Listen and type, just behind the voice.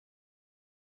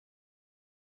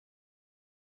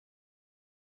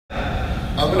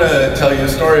I'm going to tell you a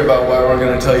story about why we're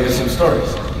going to tell you some stories.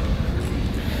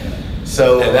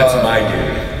 So and that's my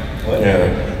game. What?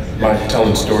 Yeah. Mike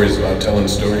telling stories about telling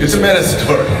stories. It's a meta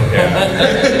story. Yeah.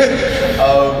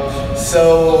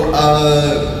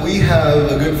 We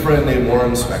have a good friend named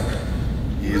Warren Spector.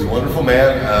 He's a wonderful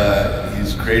man.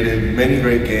 He's created many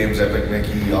great games, Epic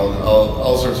Mickey,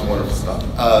 all sorts of wonderful stuff.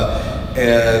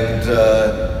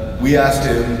 We asked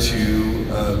him to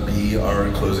be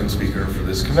our closing speaker for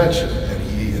this convention, and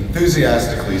he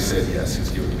enthusiastically said yes. He's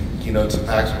given me keynotes at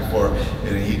PAX before,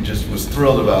 and he just was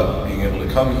thrilled about being able to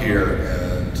come here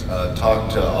and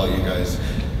talk to all you guys.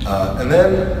 And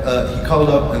then he called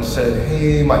up and said,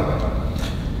 "Hey, Mike,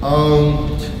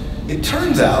 it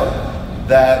turns out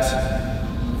that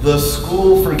the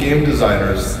School for Game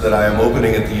Designers that I am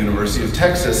opening at the University of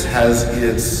Texas has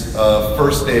its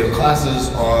first day of classes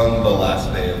on the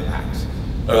last day of PAX,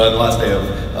 or the last day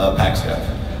of PAX Dev.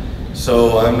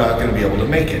 So I'm not going to be able to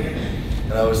make it."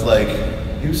 And I was like,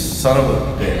 "You son of a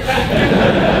bitch.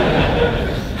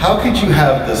 How could you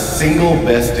have the single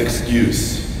best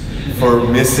excuse for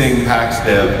missing PAX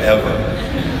Dev ever?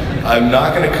 I'm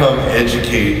not going to come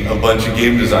educate a bunch of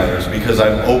game designers because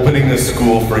I'm opening a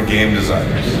school for game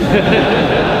designers."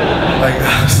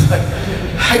 I was like,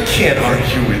 I can't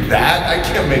argue with that. I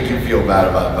can't make you feel bad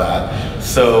about that.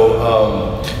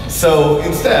 So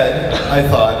instead, I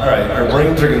thought, all right, our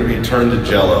brains are going to be turned to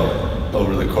jello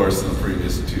over the course of the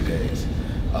previous 2 days.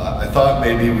 I thought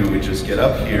maybe we would just get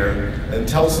up here and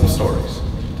tell some stories.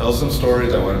 Tell some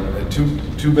stories. I wanted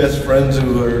two best friends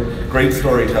who are great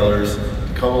storytellers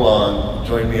to come along,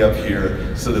 join me up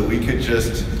here, so that we could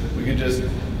just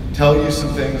tell you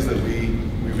some things that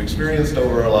we've experienced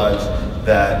over our lives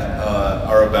that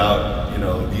are about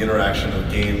the interaction of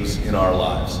games in our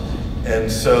lives. And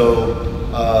so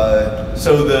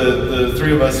the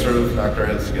three of us sort of knocked our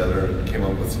heads together and came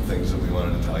up with some things that we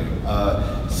wanted to tell you.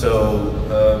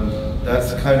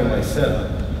 That's kind of my setup.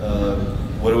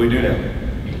 What do we do now?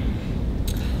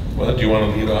 Well, do you want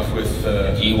to lead off with...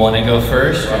 Do you want to go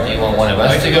first, or do you want one of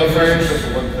us to go first?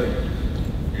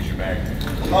 Here's your bag.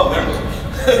 Oh, there it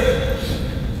is.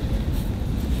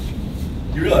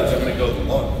 You realize I'm going to go the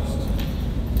longest.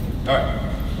 All right.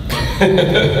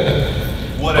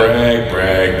 Whatever.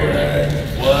 Brag.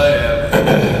 Whatever.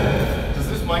 Does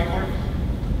this mic work?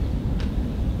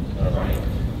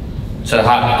 Is that a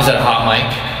hot mic?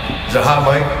 Is it a hot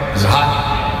mic? Is it hot?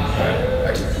 All right.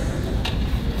 Excellent.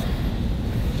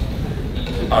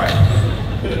 All right.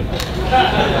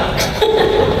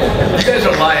 You guys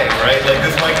are lying, right? Like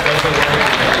this mic doesn't work.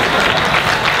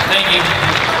 Thank you.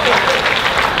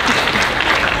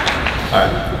 All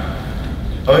right.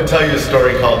 I'm going to tell you a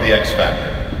story called The X Factor.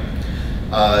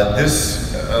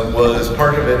 This was,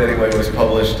 part of it anyway, was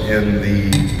published in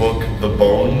the book The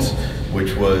Bones,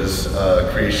 which was a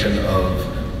creation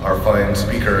of our fine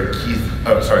speaker,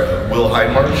 Will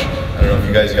Hindmarch. I don't know if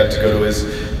you guys got to go to his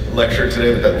lecture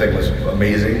today, but that thing was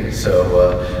amazing. So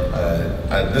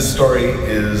this story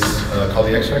is called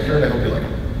The X Factor, and I hope you like it.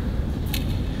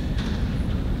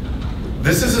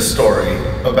 This is a story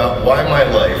about why my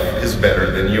life is better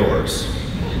than yours.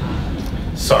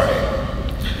 Sorry.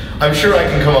 I'm sure I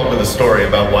can come up with a story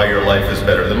about why your life is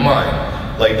better than mine.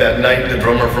 Like that night the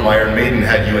drummer from Iron Maiden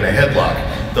had you in a headlock.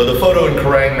 Though the photo in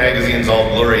Kerrang! Magazine's all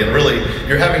blurry, and really,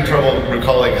 you're having trouble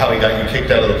recalling how he got you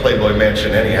kicked out of the Playboy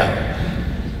Mansion anyhow.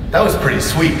 That was pretty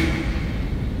sweet.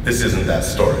 This isn't that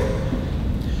story.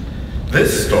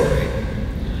 This story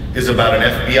is about an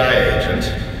FBI agent,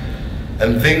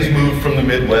 and things moved from the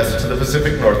Midwest to the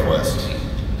Pacific Northwest,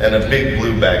 and a big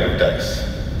blue bag of dice.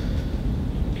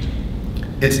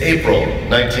 It's April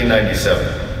 1997.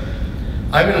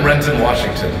 I'm in Renton,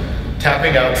 Washington,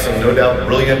 tapping out some no doubt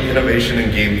brilliant innovation in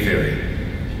game theory.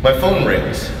 My phone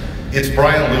rings. It's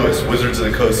Brian Lewis, Wizards of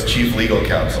the Coast Chief Legal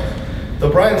Counsel. Though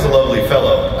Brian's a lovely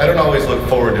fellow, I don't always look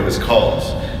forward to his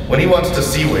calls. When he wants to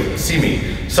see me,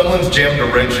 someone's jammed a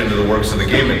wrench into the works of the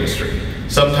game industry.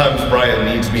 Sometimes Brian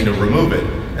needs me to remove it,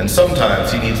 and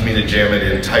sometimes he needs me to jam it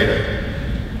in tighter.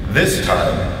 This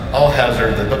time, I'll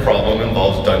hazard that the problem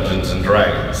involves Dungeons and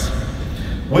Dragons.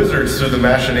 Wizards, through the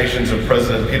machinations of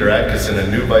President Peter Adkison and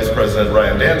new Vice President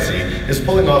Ryan Dancy, is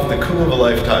pulling off the coup of a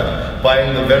lifetime,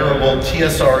 buying the venerable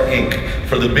TSR Inc.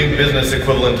 for the big business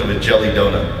equivalent of a jelly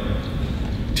donut.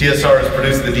 TSR has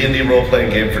produced the D&D role-playing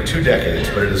game for 2 decades,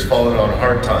 but it has fallen on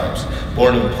hard times,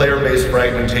 born of player-based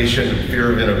fragmentation and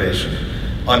fear of innovation.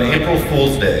 On April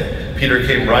Fool's Day, Peter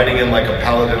came riding in like a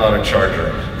paladin on a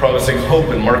charger, promising hope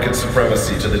and market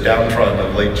supremacy to the downtrodden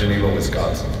of Lake Geneva,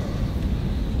 Wisconsin.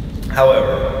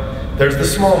 However, there's the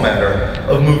small matter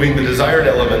of moving the desired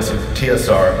elements of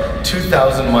TSR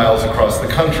 2,000 miles across the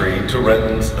country to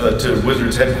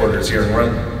Wizards headquarters here in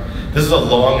Renton. This is a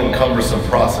long and cumbersome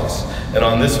process, and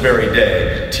on this very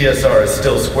day, TSR is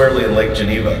still squarely in Lake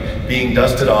Geneva, being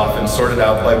dusted off and sorted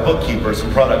out by bookkeepers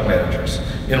and product managers.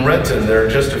 In Renton, there are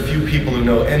just a few people who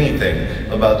know anything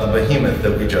about the behemoth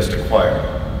that we just acquired.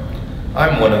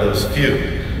 I'm one of those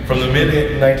few. From the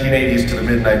mid-1980s to the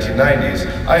mid-1990s,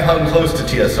 I hung close to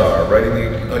TSR, writing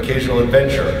the occasional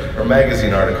adventure or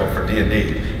magazine article for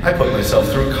D&D. I put myself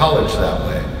through college that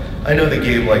way. I know the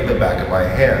game like the back of my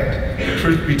hand.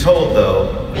 Truth be told,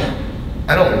 though,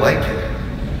 I don't like it.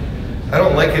 I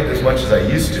don't like it as much as I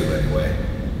used to, anyway.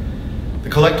 The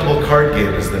collectible card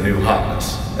game is the new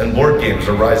hotness, and board games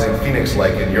are rising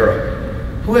phoenix-like in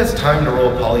Europe. Who has time to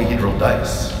roll polyhedral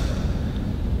dice?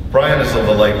 Brian is of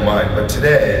a like mind, but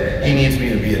today he needs me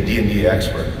to be a D&D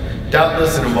expert.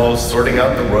 Doubtless it involves sorting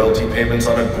out the royalty payments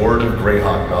on a gourd of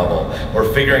Greyhawk novel, or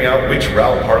figuring out which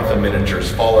Ral Partha miniatures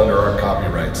fall under our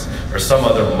copyrights, or some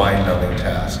other mind-numbing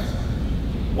task.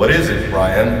 What is it,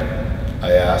 Brian?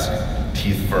 I ask,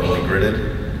 teeth firmly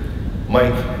gritted.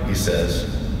 Mike, he says,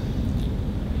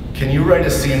 can you write a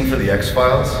scene for the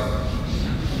X-Files?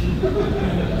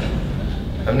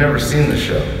 I've never seen the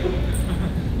show.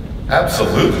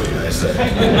 Absolutely, I say.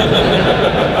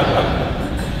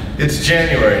 It's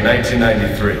January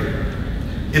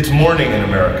 1993. It's morning in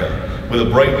America, with a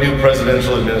bright new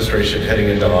presidential administration heading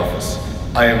into office.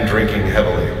 I am drinking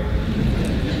heavily.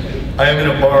 I am in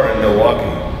a bar in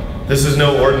Milwaukee. This is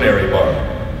no ordinary bar.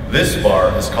 This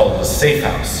bar is called the Safe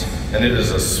House, and it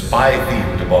is a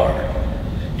spy-themed bar.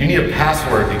 You need a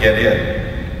password to get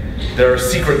in. There are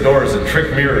secret doors and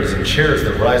trick mirrors and chairs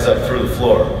that rise up through the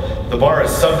floor. The bar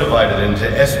is subdivided into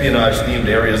espionage-themed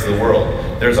areas of the world.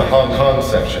 There's a Hong Kong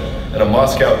section, and a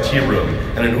Moscow tea room,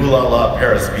 and an Ooh La La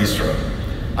Paris bistro.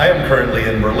 I am currently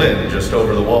in Berlin, just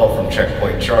over the wall from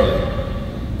Checkpoint Charlie.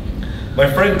 My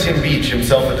friend Tim Beach,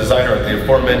 himself a designer at the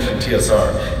aforementioned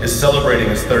TSR, is celebrating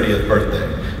his 30th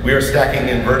birthday. We are stacking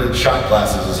inverted shot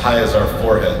glasses as high as our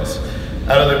foreheads.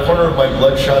 Out of the corner of my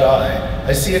bloodshot eye,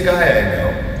 I see a guy I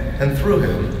know, and through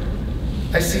him,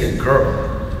 I see a girl.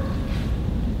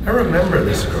 I remember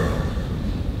this girl.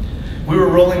 We were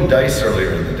rolling dice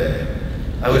earlier in the day.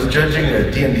 I was judging a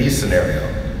D&D scenario,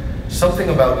 something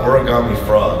about origami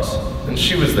frogs, and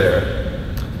she was there.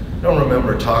 I don't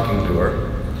remember talking to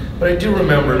her, but I do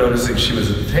remember noticing she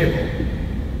was at the table.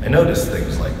 I noticed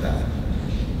things like that.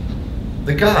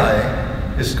 The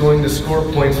guy is going to score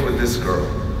points with this girl.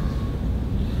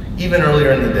 Even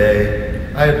earlier in the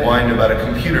day, I had whined about a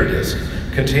computer disk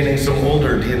containing some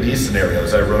older D&D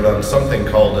scenarios I wrote on something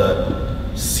called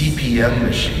a CPM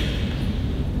machine.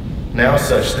 Now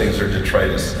such things are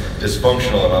detritus,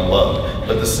 dysfunctional and unloved,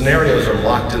 but the scenarios are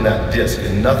locked in that disk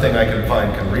and nothing I can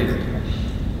find can read it.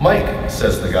 Mike,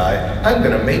 says the guy, I'm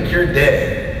gonna make your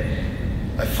day.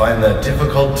 I find that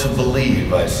difficult to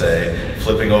believe, I say,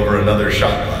 flipping over another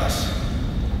shot glass.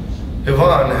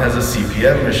 Yvonne has a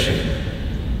CPM machine.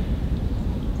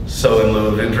 So in lieu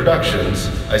of introductions,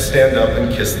 I stand up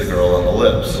and kiss the girl on the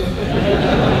lips.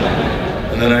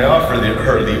 And then I offer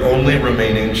her the only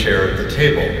remaining chair at the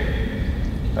table.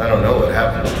 I don't know what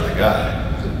happens to the guy.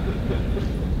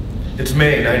 It's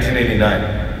May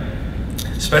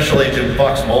 1989. Special Agent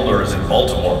Fox Mulder is in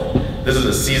Baltimore. This is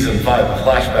a season 5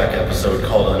 flashback episode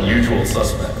called Unusual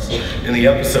Suspects. In the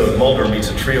episode, Mulder meets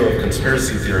a trio of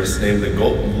conspiracy theorists named the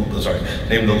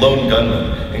Lone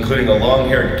Gunman, including a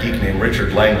long-haired geek named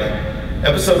Richard Langley.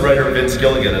 Episode writer Vince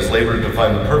Gilligan has labored to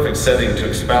find the perfect setting to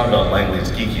expound on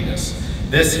Langley's geekiness.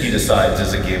 This, he decides,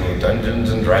 is a game of Dungeons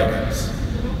and Dragons.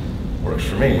 Works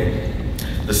for me.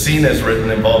 The scene as written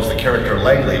involves the character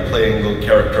Langley playing the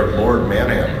character Lord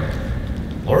Manhammer.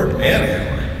 Lord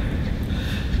Manhammer?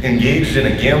 Engaged in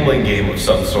a gambling game of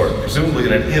some sort, presumably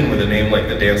in an inn with a name like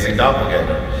the Dancing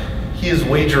Doppelganger. He is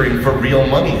wagering for real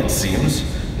money, it seems.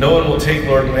 No one will take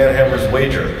Lord Manhammer's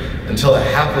wager until a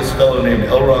hapless fellow named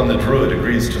Elrond the Druid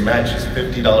agrees to match his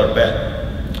 $50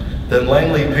 bet. Then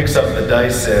Langley picks up the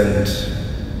dice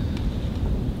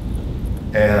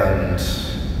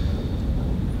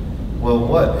well,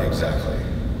 what exactly?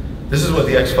 This is what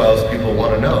the X-Files people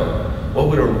want to know. What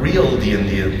would a real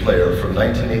D&D player from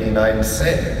 1989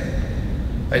 say?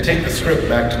 I take the script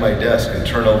back to my desk and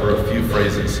turn over a few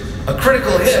phrases. A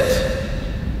critical hit!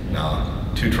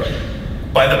 Nah, too trite.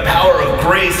 By the power of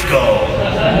Grayskull!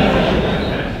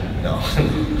 No,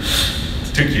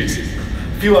 it's too cutesy.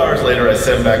 A few hours later, I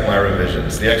send back my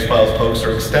revisions. The X-Files folks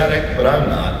are ecstatic, but I'm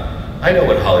not. I know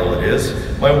what Hollywood is.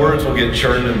 My words will get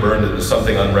churned and burned into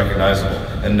something unrecognizable,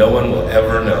 and no one will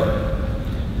ever know.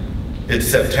 It's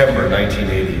September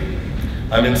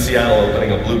 1980. I'm in Seattle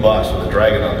opening a blue box with a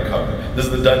dragon on the cover. This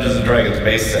is the Dungeons & Dragons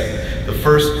base set. The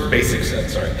first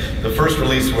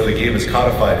release where the game is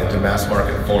codified into mass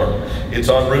market form. It's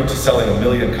en route to selling 1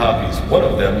 million copies, one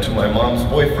of them to my mom's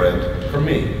boyfriend for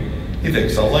me. He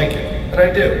thinks I'll like it, and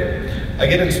I do. I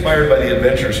get inspired by the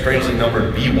adventure strangely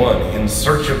numbered B1, In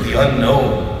Search of the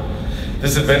Unknown.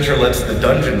 This adventure lets the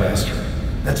dungeon master,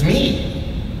 that's me.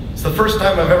 It's the first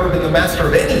time I've ever been the master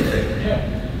of anything.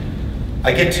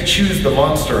 I get to choose the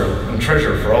monster and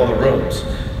treasure for all the rooms.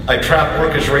 I trap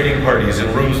orcish raiding parties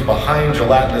in rooms behind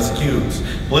gelatinous cubes,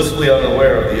 blissfully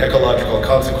unaware of the ecological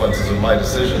consequences of my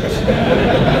decisions.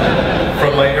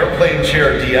 From my airplane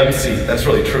chair DM seat, that's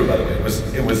really true, by the way.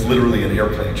 It was literally an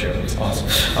airplane chair. It was awesome.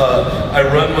 I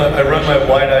run my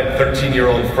wide-eyed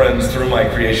 13-year-old friends through my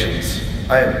creations.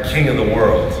 I am king of the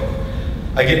world.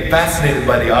 I get fascinated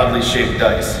by the oddly shaped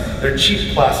dice. They're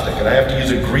cheap plastic, and I have to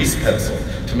use a grease pencil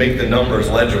to make the numbers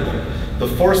legible. The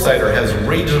 4-sider has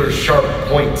razor-sharp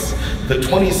points. The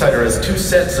 20-sider has 2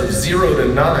 sets of 0 to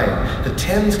 9. The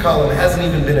tens column hasn't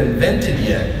even been invented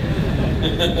yet.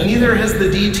 Neither has the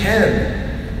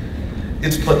D10.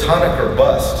 It's platonic or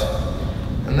bust.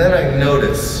 And then I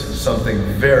notice something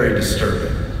very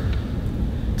disturbing.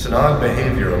 It's an odd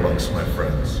behavior amongst my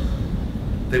friends.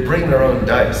 They bring their own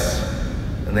dice,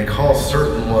 and they call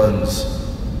certain ones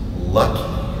lucky.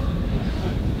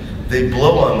 They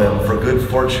blow on them for good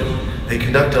fortune. They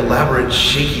conduct elaborate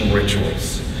shaking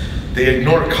rituals. They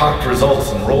ignore cocked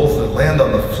results and rolls that land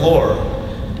on the floor.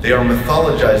 They are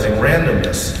mythologizing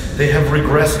randomness. They have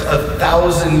regressed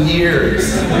 1,000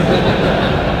 years.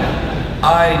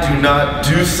 I do not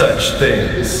do such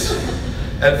things.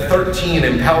 At 13,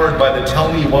 empowered by the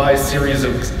Tell Me Why series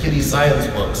of kiddie science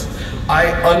books,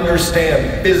 I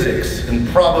understand physics and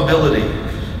probability.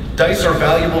 Dice are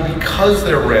valuable because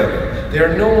they're random. They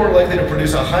are no more likely to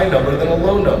produce a high number than a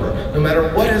low number, no matter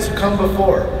what has come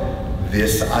before.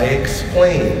 This I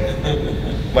explain.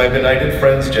 My benighted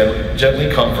friends gently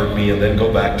comfort me and then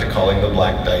go back to calling the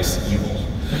black dice evil.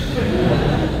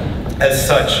 As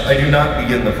such, I do not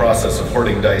begin the process of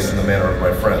hoarding dice in the manner of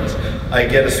my friends. I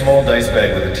get a small dice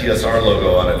bag with a TSR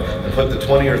logo on it and put the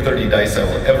 20 or 30 dice I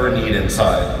will ever need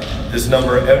inside. This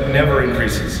number never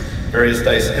increases. Various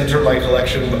dice enter my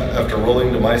collection after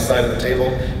rolling to my side of the table.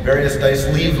 Various dice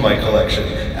leave my collection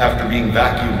after being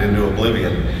vacuumed into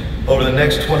oblivion. Over the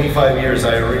next 25 years,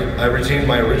 I retained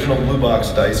my original blue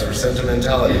box dice for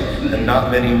sentimentality, and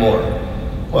not many more.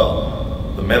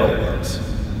 Well, the metal ones.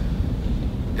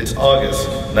 It's August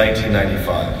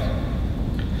 1995.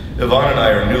 Yvonne and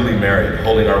I are newly married,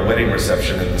 holding our wedding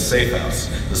reception in the Safe House,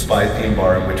 the spy-themed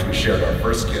bar in which we shared our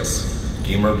first kiss.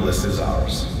 Gamer bliss is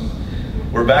ours.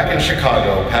 We're back in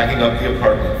Chicago, packing up the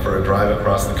apartment for a drive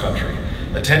across the country.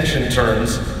 Attention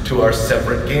turns to our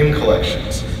separate game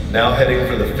collections, now heading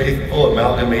for the faithful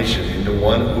amalgamation into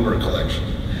one Uber collection.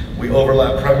 We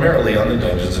overlap primarily on the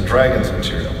Dungeons & Dragons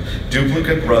material,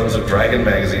 duplicate runs of Dragon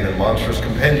Magazine and Monstrous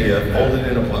Compendia folded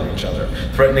in upon each other,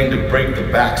 threatening to break the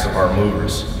backs of our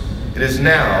movers. It is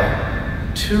now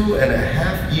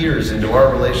 2.5 years into our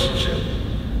relationship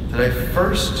that I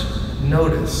first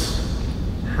notice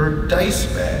her dice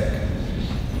bag.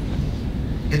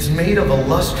 It's made of a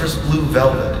lustrous blue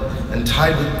velvet and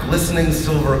tied with glistening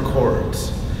silver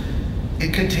cords.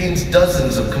 It contains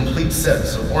dozens of complete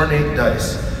sets of ornate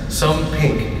dice, some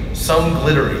pink, some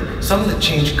glittery, some that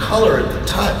change color at the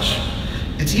touch.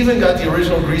 It's even got the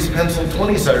original grease pencil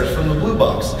 20-siders from the blue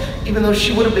box, even though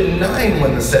she would have been 9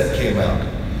 when the set came out.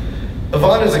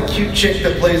 Yvonne is a cute chick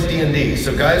that plays D&D,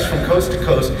 so guys from coast to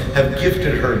coast have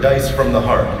gifted her dice from the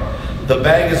heart. The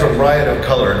bag is a riot of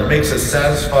color, and it makes a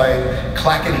satisfying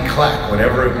clackety-clack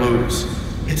whenever it moves.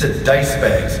 It's a dice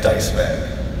bag's dice bag.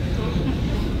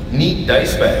 Neat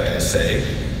dice bag, I say.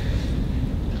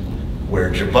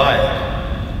 Where'd you buy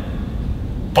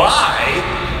it?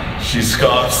 Buy? She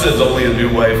scoffs as only a new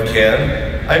wife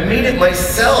can. I made it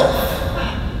myself.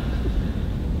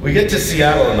 We get to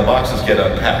Seattle and the boxes get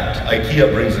unpacked.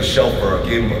 IKEA brings a shelf for our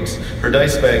game books. Her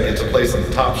dice bag gets a place on the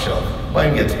top shelf.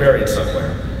 Mine gets buried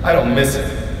somewhere. I don't miss it.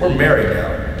 We're married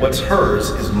now. What's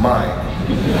hers is mine.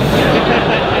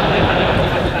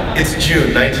 It's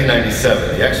June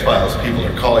 1997. The X-Files people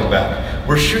are calling back.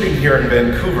 We're shooting here in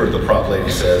Vancouver, the prop lady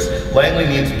says. Langley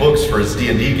needs books for his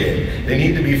D&D game. They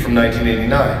need to be from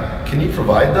 1989. Can you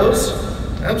provide those?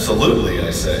 Absolutely,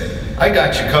 I say. I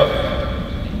got you covered.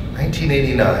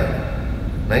 1989.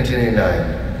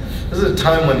 This is a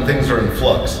time when things are in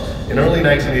flux. In early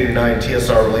 1989,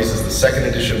 TSR releases the second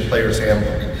edition Player's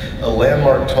Handbook, a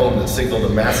landmark tome that signaled a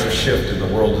massive shift in the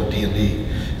world of D&D.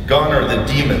 Gone are the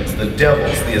demons, the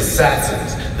devils, the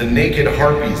assassins, the naked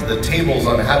harpies, the tables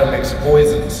on how to mix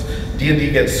poisons.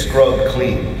 D&D gets scrubbed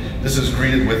clean. This is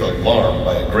greeted with alarm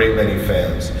by a great many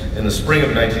fans. In the spring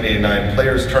of 1989,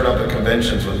 players turn up at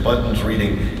conventions with buttons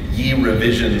reading, "Ye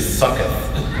revision sucketh."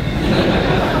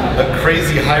 A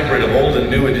crazy hybrid of old and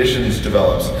new editions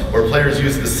develops, where players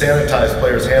use the sanitized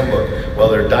player's handbook, while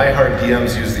their die-hard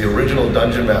DMs use the original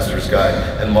Dungeon Master's Guide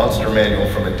and Monster Manual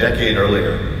from a decade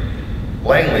earlier.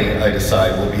 Langley, I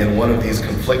decide, will be in one of these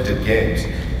conflicted games.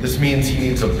 This means he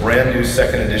needs a brand new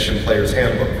second edition player's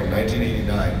handbook from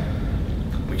 1989.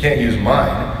 We can't use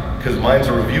mine, because mine's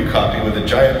a review copy with a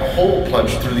giant hole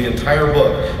punched through the entire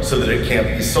book so that it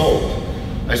can't be sold.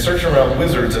 I search around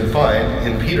Wizards and find,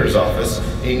 in Peter's office,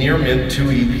 a near-mint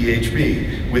 2E PHB,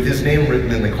 with his name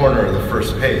written in the corner of the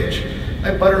first page.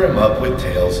 I butter him up with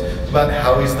tales about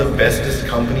how he's the bestest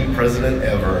company president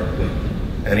ever,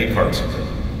 and he parts with it.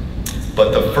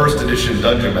 But the first edition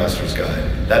Dungeon Master's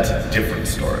Guide, that's a different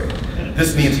story.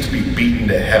 This needs to be beaten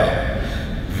to hell.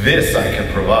 This I can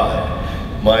provide.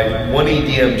 My 1E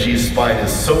DMG spine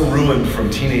is so ruined from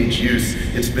teenage use,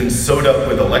 it's been sewed up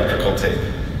with electrical tape.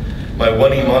 My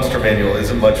 1E Monster Manual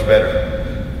isn't much better.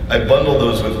 I bundle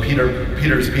those with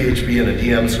Peter's PHB and a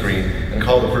DM screen and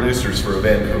call the producers for a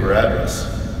Vancouver address.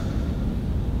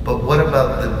 But what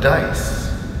about the dice?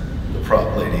 The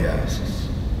prop lady asks.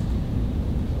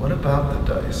 What about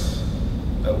the dice?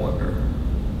 I wonder.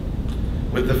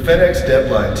 With the FedEx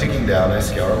deadline ticking down, I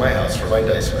scour my house for my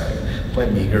dice bag, my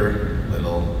meager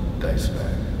little dice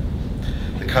bag.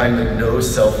 The kind that no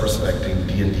self-respecting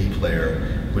D&D player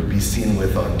would be seen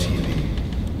with on TV.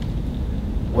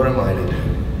 What am I to do?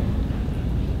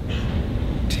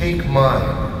 Take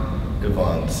mine,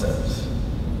 Yvonne says.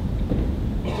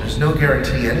 There's no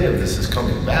guarantee any of this is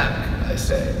coming back, I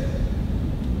say.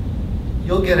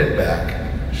 You'll get it back,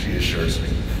 she assures me.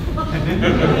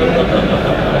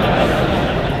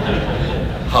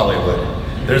 Hollywood.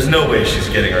 There's no way she's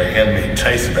getting her handmade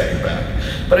dice bag back.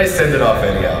 But I send it off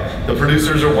anyhow. The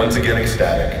producers are once again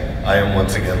ecstatic. I am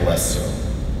once again less so.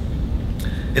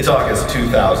 It's August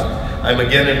 2000. I'm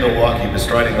again in Milwaukee,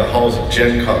 bestriding the halls of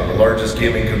Gen Con, the largest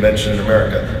gaming convention in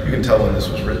America. You can tell when this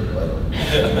was written, by the way.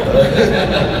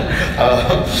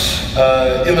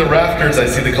 In the rafters, I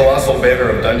see the colossal banner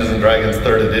of Dungeons & Dragons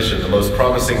 3rd Edition, the most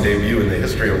promising debut in the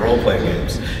history of role-playing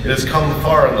games. It has come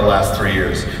far in the last 3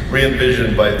 years,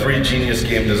 re-envisioned by 3 genius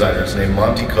game designers named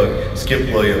Monty Cook, Skip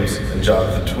Williams, and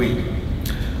Jonathan Tweed.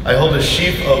 I hold a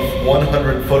sheaf of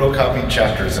 100 photocopied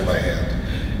chapters in my hand.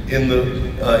 In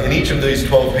each of these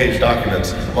 12-page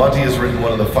documents, Monty has written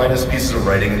one of the finest pieces of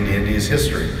writing in D&D's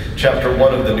history, Chapter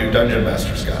 1 of the new Dungeon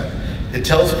Master's Guide. It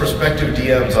tells prospective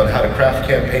DMs on how to craft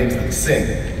campaigns that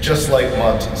sing, just like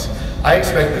Monty's. I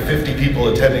expect the 50 people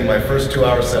attending my first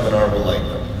 2-hour seminar will like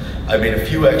them. I made a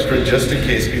few extra just in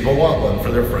case people want one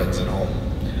for their friends at home.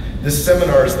 This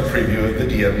seminar is the preview of the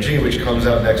DMG, which comes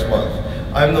out next month.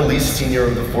 I'm the least senior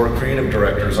of the 4 creative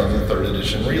directors on the 3rd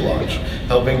edition relaunch,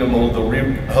 helping to mold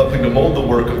the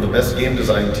work of the best game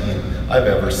design team I've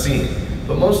ever seen.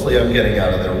 But mostly I'm getting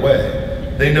out of their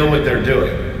way. They know what they're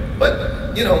doing.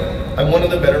 But, you know, I'm one of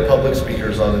the better public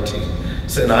speakers on the team.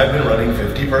 And I've been running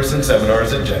 50-person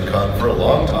seminars at Gen Con for a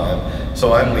long time,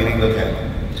 so I'm leading the panel.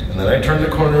 And then I turn the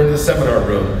corner into the seminar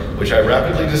room, which I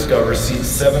rapidly discover seats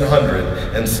 700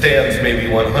 and stands maybe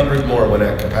 100 more when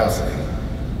at capacity.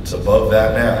 It's above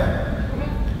that now.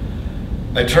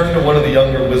 I turn to one of the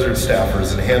younger Wizard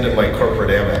staffers and hand him my corporate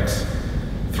Amex.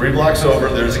 3 blocks over,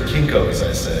 there's a Kinko's,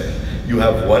 I say. You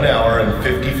have 1 hour and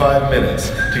 55 minutes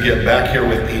to get back here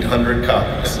with 800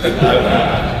 copies.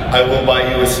 I will buy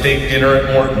you a steak dinner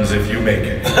at Morton's if you make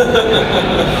it.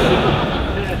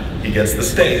 He gets the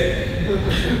steak.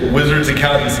 Wizards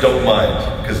accountants don't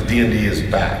mind, because D&D is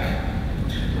back.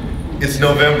 It's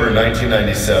November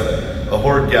 1997. A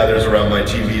horde gathers around my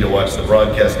TV to watch the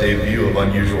broadcast debut of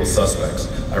Unusual Suspects.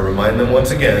 I remind them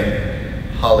once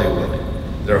again, Hollywood.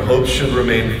 Their hopes should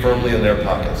remain firmly in their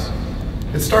pockets.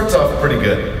 It starts off pretty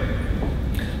good.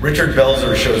 Richard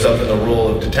Belzer shows up in the role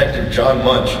of Detective John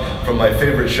Munch from my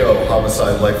favorite show,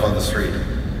 Homicide: Life on the Street.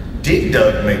 Dig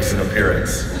Dug makes an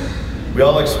appearance. We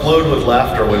all explode with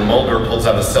laughter when Mulder pulls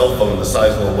out a cell phone the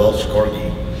size of a Welsh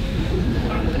corgi.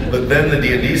 But then the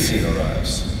D&D scene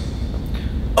arrives.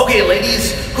 Okay,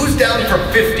 ladies, who's down for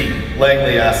 50?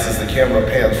 Langley asks as the camera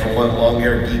pans from one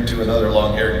long-haired geek to another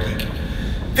long-haired geek.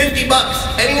 $50 bucks.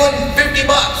 Anyone? $50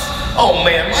 bucks. Oh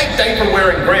man, my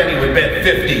diaper-wearing granny would bet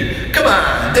 50. Come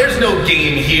on, there's no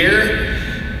game here.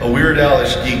 A Weird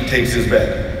Al-ish geek takes his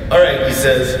bet. All right, he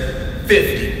says,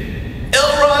 50.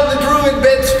 Elrond the Druid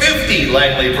bets 50,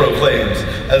 Langley proclaims,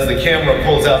 as the camera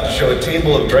pulls out to show a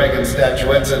table of dragon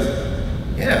statuettes and,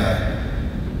 yeah,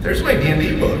 there's my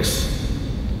D&D books.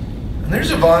 And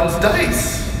there's Yvonne's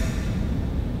dice.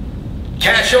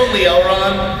 Cash only,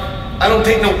 Elron. I don't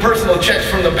take no personal checks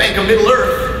from the Bank of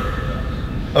Middle-earth.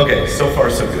 Okay, so far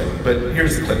so good, but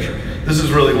here's the clincher. This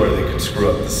is really where they could screw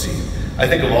up the scene. I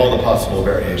think of all the possible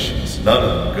variations, none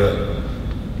of them good.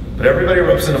 But everybody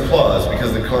erupts in applause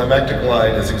because the climactic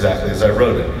line is exactly as I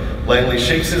wrote it. Langley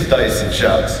shakes his dice and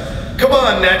shouts, "Come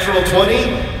on, natural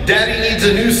 20, Daddy needs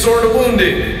a new sword of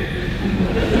wounding."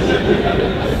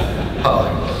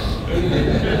 Hollywood.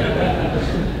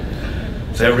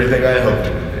 It's everything I hoped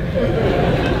it would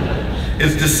be.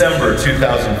 It's December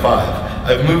 2005.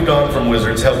 I've moved on from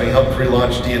Wizards, helping help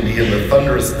relaunch D&D in the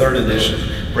thunderous 3rd edition,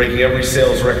 breaking every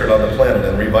sales record on the planet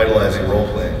and revitalizing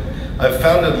role-playing. I've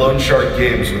founded Lone Shark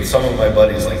Games with some of my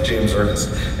buddies like James Ernest,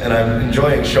 and I'm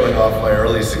enjoying showing off my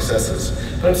early successes.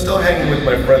 But I'm still hanging with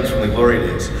my friends from the glory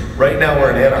days. Right now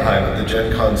we're in Anaheim at the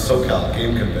Gen Con SoCal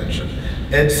Game Convention.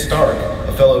 Ed Stark,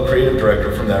 a fellow creative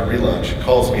director from that relaunch,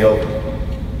 calls me over.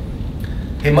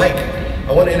 "Hey Mike,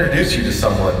 I want to introduce you to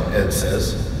someone," Ed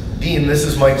says. "Dean, this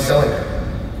is Mike Selinker."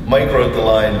 Mike wrote the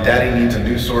line, "Daddy needs a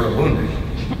new sword of wounding."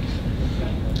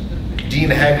 Dean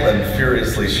Haglund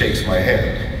furiously shakes my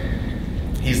hand.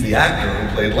 He's the actor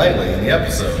who played Langley in the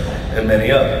episode, and many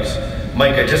others.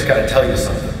 "Mike, I just gotta tell you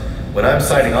something. When I'm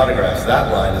signing autographs,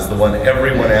 that line is the one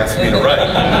everyone asks me to write."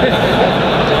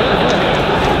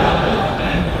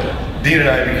 Dean and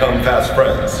I become fast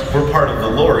friends. We're part of the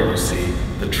lore, you see.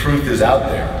 The truth is out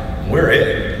there. We're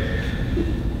it.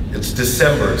 It's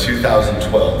December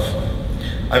 2012.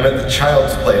 I'm at the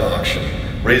Child's Play auction,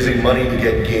 raising money to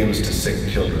get games to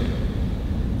sick children.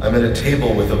 I'm at a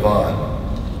table with Yvonne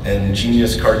and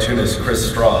genius cartoonist Chris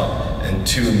Straw and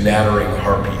 2 nattering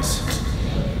harpies.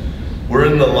 We're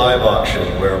in the live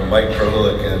auction where Mike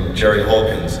Krahulik and Jerry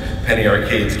Holkins, Penny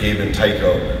Arcade's Gabe and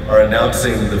Tycho, are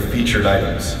announcing the featured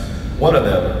items. One of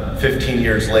them, 15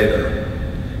 years later,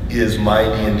 is my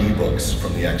D&D books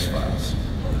from the X-Files.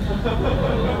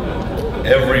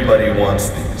 Everybody wants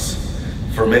these.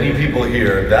 For many people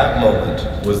here, that moment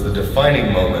was the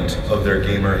defining moment of their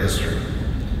gamer history.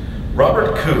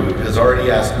 Robert Coob has already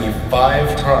asked me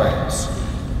 5 times,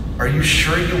 "Are you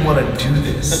sure you want to do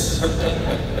this?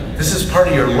 This is part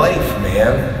of your life,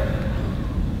 man."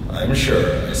 "I'm sure,"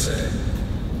 I say.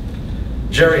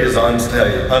 Jerry is on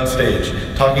stage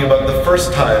talking about the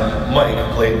first time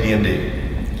Mike played D&D.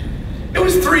 "It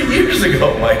was 3 years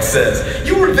ago," Mike says.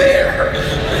 "You were there."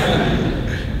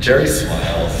 Jerry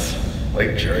smiles,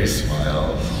 like Jerry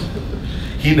smiles.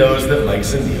 He knows that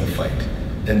Mike's a neophyte,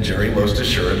 and Jerry most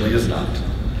assuredly is not.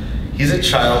 He's a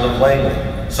child of Langley,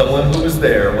 someone who was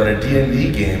there when a D&D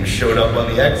game showed up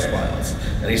on the X-Files,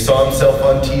 and he saw himself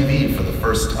on TV for the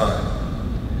first time.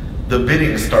 The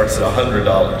bidding starts at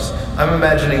 $100. I'm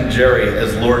imagining Jerry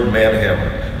as Lord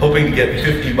Manhammer, hoping to get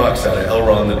 $50 out of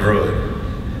Elrond the Druid.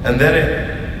 And then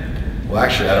well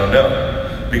actually I don't know.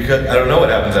 Because I don't know what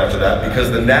happens after that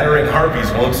because the nattering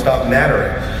harpies won't stop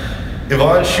nattering.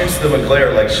 Yvonne shoots them a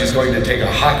glare like she's going to take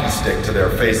a hockey stick to their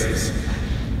faces.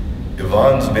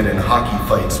 Yvonne's been in hockey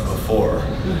fights before.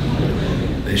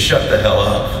 They shut the hell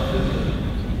up.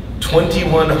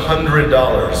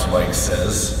 $2,100, Mike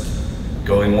says.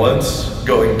 Going once,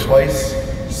 going twice,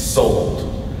 sold.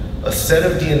 A set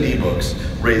of D&D books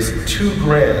raised $2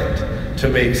 grand to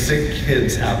make sick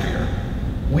kids happier.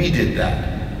 We did that.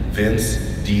 Vince,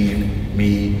 Dean,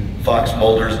 me, Fox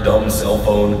Mulder's dumb cell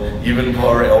phone, even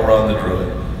poor Elrond the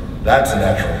Druid. That's a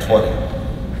natural 20.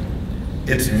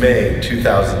 It's May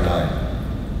 2009.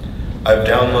 I've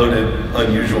downloaded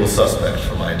Unusual Suspects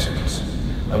from iTunes.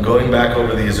 I'm going back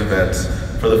over these events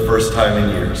for the first time in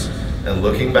years, and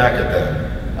looking back at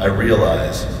them, I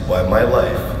realize why my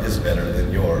life is better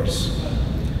than yours.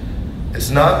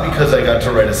 It's not because I got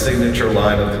to write a signature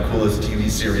line of the coolest TV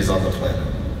series on the planet.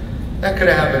 That could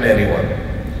have happened to anyone.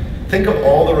 Think of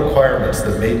all the requirements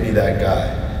that made me that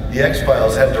guy. The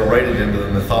X-Files had to write it into the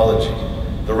mythology.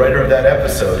 The writer of that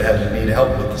episode had to need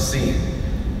help with the scene.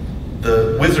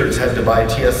 The Wizards had to buy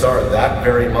TSR that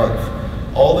very month.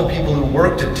 All the people who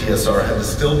worked at TSR had to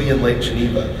still be in Lake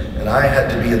Geneva, and I had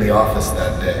to be in the office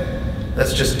that day.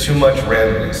 That's just too much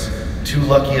randomness, too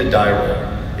lucky a die roll.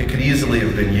 It could easily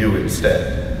have been you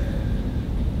instead.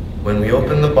 When we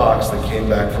opened the box that came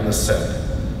back from the set,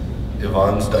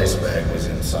 Yvonne's dice bag was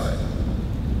inside.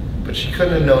 But she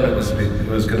couldn't have known it was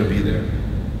going to be there.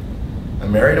 I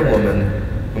married a woman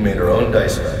who made her own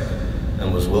dice bag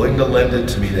and was willing to lend it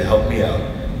to me to help me out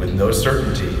with no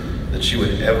certainty that she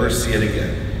would ever see it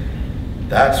again.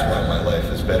 That's why my life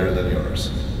is better than yours.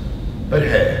 But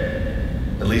hey,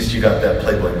 At least you got that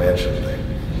Playboy Mansion thing.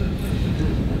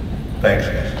 Thanks,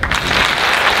 guys.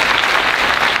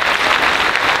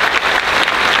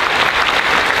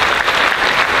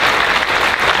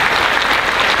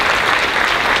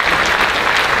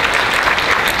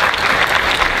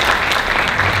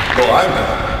 Well, I'm not.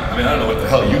 I mean, I don't know what the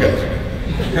hell you guys are doing.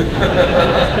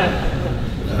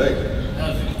 What do you think?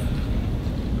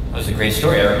 That was a great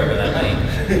story. I remember that night.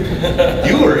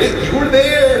 You were there. You were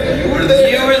there.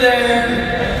 You were there.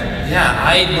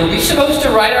 Yeah, were we supposed to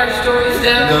write our stories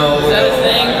down? No. Is that a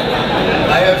thing?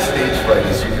 I have stage fright,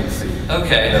 as you can see.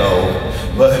 Okay. No,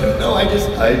 but no, I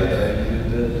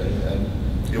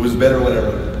it was better when I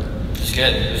wrote it. It's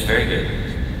good. It was very good.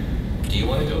 Do you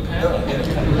want to go, Pat? No, yeah.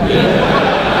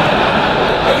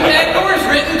 You had yours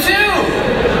written too!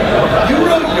 You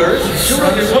wrote yours?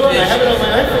 Hold on, I have it on my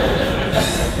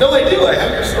iPhone. No, I do. I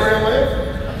have your story on my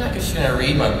iPhone. I'm not just going to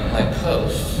read my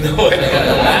post. No, I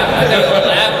gotta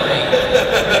elaborate.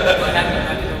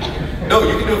 No,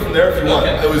 you can do it from there if you want.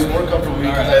 Okay. It was more comfortable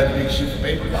because I had the big sheets of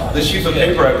paper. The sheets of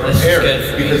paper I This is prepared good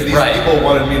for me. because these Right. people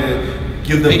wanted me to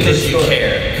give them Because a you story.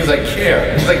 care. Because I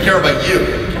care. Because I care about you.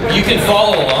 You can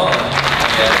follow along.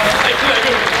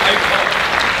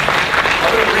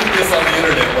 I'm going to read this on the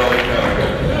internet while I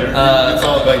go. It's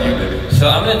all about you, baby. So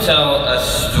I'm going to tell a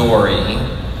story.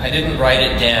 I didn't write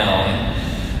it down.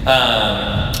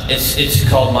 It's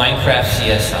called Minecraft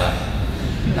CSI.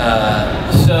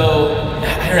 So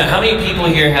I don't know, how many people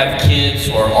here have kids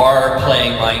or are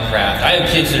playing Minecraft? I have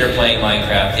kids that are playing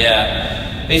Minecraft,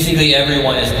 yeah. Basically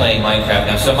everyone is playing Minecraft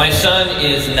now. So my son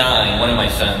is 9, one of my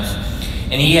sons.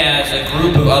 And he has a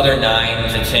group of other 9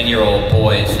 to 10-year-old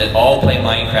boys that all play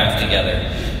Minecraft together.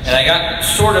 And I got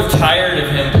sort of tired of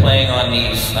him playing on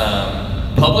these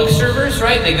public servers,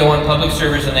 right? They go on public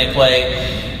servers and they play.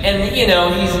 And, you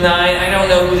know, he's 9. I don't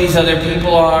know who these other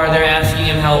people are. They're asking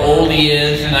him how old he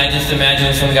is. And I just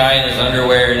imagine some guy in his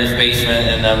underwear in his basement.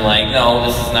 And I'm like, no,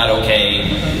 this is not okay.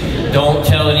 Don't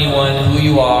tell anyone who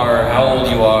you are, or how old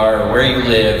you are, or where you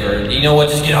live, or you know what,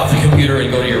 just get off the computer and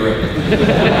go to your room.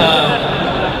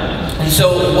 And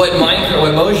so what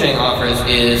Mojang offers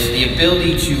is the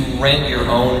ability to rent your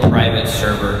own private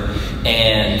server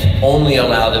and only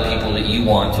allow the people that you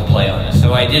want to play on it.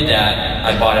 So I did that.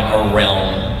 I bought him a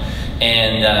realm,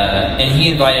 and he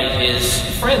invited his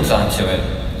friends onto it.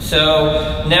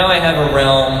 So now I have a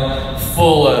realm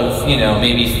full of, you know,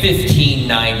 maybe 15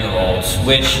 9-year-olds,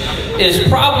 which is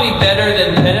probably better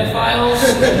than pedophiles,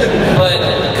 but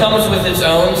comes with its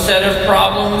own set of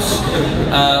problems,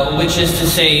 which is to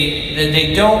say that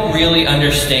they don't really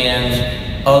understand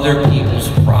other people's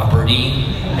property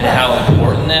and how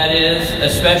important that is,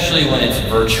 especially when it's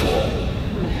virtual.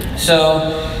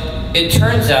 So it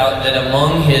turns out that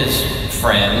among his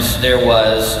friends there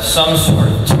was some sort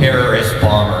of terrorist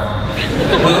bomber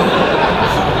who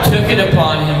took it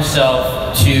upon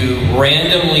himself to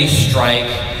randomly strike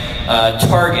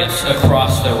targets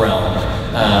across the realm.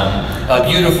 A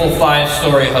beautiful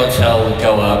 5-story hotel would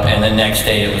go up, and the next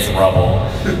day it was rubble.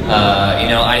 You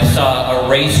know, I saw a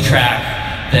racetrack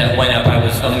that went up. I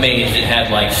was amazed. It had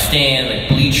like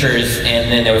bleachers, and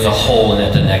then there was a hole in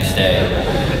it the next day.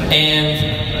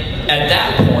 And at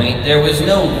that point, there was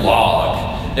no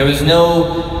log. There was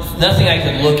nothing I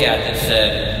could look at that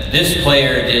said, this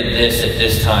player did this at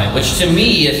this time, which to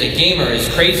me as a gamer is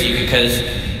crazy because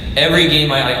every game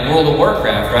like World of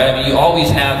Warcraft, right? I mean, you always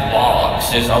have logs.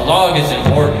 A log is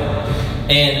important.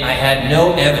 And I had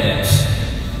no evidence.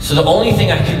 So the only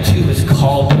thing I could do was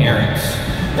call parents.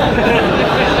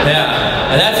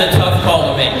 Yeah, and that's a tough call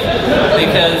to make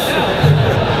because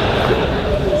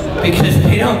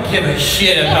they don't give a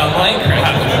shit about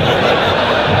Minecraft.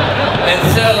 And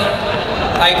so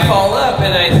I call up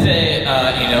and I say,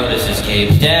 you know, this is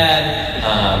Gabe's dad,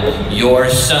 your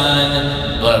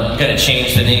son, I'm gonna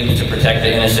change the name to protect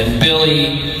the innocent,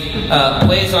 Billy,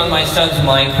 plays on my son's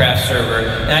Minecraft server.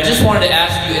 And I just wanted to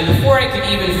ask you, and before I could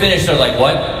even finish, they're like,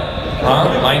 what? Huh?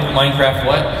 Minecraft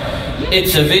what?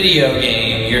 It's a video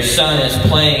game. Your son is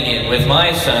playing it with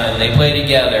my son. They play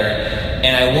together.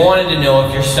 And I wanted to know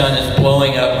if your son is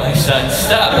blowing up my son's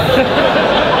stuff.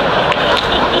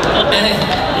 And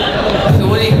so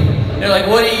they're like,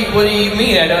 what do you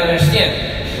mean? I don't understand.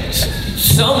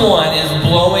 Someone is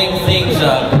blowing things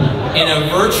up in a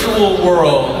virtual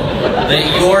world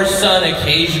that your son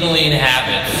occasionally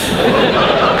inhabits.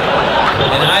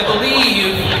 And I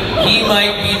believe he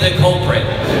might be the culprit.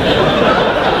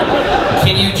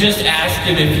 Can you just ask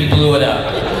him if he blew it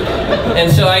up?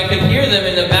 And so I could hear them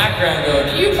in the background go,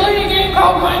 do you play a game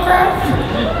called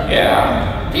Minecraft?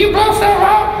 Yeah. Do you blow stuff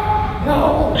up?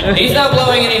 No. He's not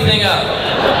blowing anything up.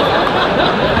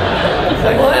 It's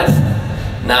like, well,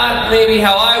 Not maybe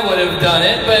how I would have done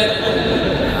it, but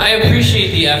I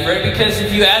appreciate the effort, because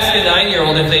if you ask a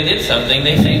 9-year-old if they did something,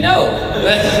 they say no.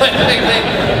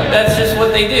 That's just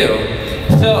what they do.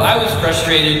 So I was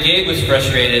frustrated, Gabe was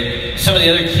frustrated, some of the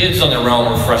other kids on the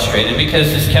realm were frustrated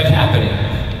because this kept happening.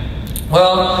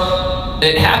 Well,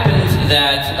 it happened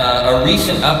that a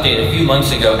recent update a few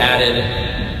months ago added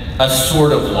a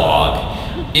sort of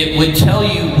log. It would tell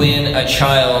you when a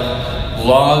child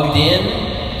logged in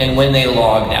and when they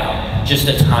logged out. Just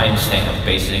a timestamp,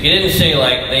 basically. It didn't say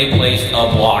like they placed a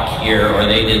block here or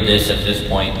they did this at this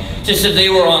point. Just that they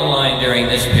were online during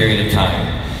this period of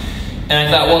time. And I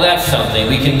thought, well, that's something.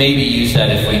 We can maybe use that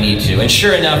if we need to. And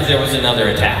sure enough, there was another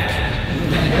attack.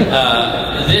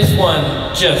 This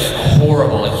one, just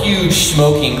horrible. A huge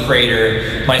smoking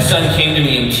crater. My son came to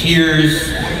me in tears.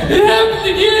 It happened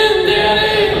again,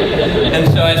 Daddy! And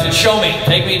so I said, show me.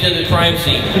 Take me to the crime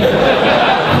scene.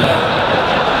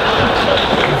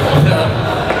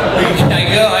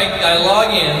 I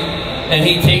log in, and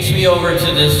he takes me over to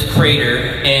this crater,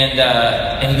 and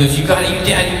he goes,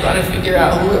 Dad, you gotta figure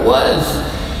out who it was.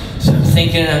 So I'm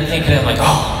thinking, I'm like,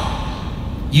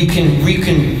 oh, you can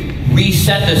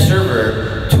reset the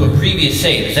server to a previous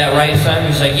save. Is that right, son?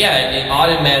 He's like, yeah, it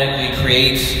automatically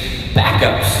creates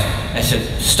backups. I said,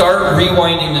 start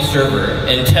rewinding the server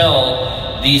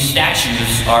until these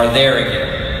statues are there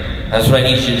again. That's what I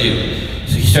need you to do.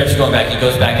 So he starts going back. He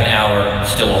goes back an hour,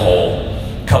 still a hole.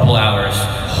 Couple hours,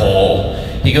 hole.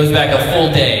 He goes back a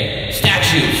full day,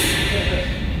 statues.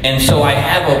 And so I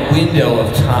have a window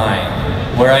of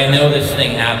time where I know this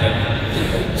thing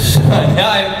happened. So now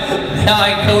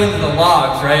I go into the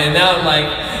logs, right? And now I'm like,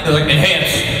 they're like,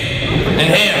 enhance,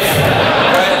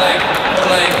 right?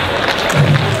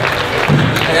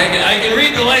 I can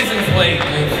read the license plate.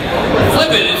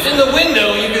 Flip it, it's in the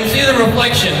window, you can see the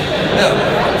reflection. No.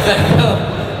 So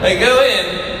I go in,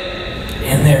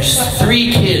 and there's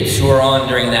 3 kids who are on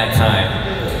during that time.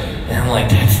 And I'm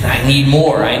like, I need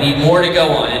more to go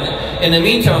on. And in the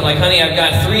meantime, I'm like, honey, I've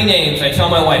got 3 names. I tell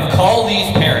my wife, call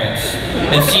these parents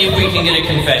and see if we can get a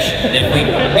confession.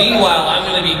 Meanwhile, I'm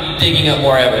going to be digging up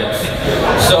more evidence.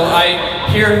 So I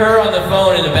hear her on the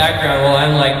phone in the background while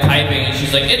I'm like typing, and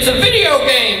she's like, it's a video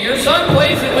game. Your son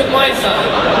plays it with my son.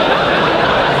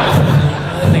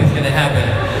 Nothing's going to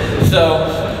happen. So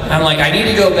I'm like, I need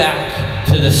to go back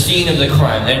to the scene of the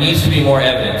crime. There needs to be more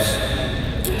evidence.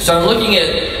 So I'm looking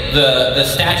at the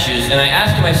statues, and I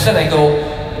asked my son, I go,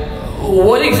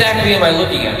 what exactly am I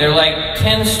looking at? They're like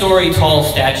 10-story tall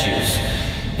statues.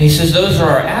 And he says, those are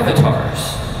our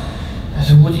avatars. I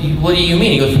said, what do you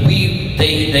mean? He goes,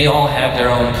 they all have their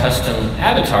own custom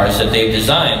avatars that they've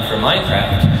designed for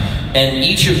Minecraft. And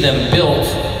each of them built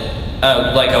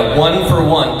like a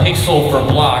 1-for-1,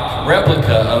 pixel-for-block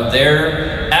replica of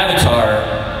their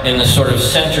avatar in the sort of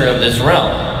center of this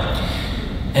realm.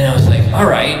 And I was like, all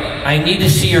right, I need to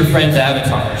see your friends'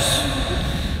 avatars.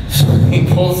 So he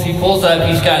pulls up,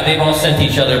 they've all sent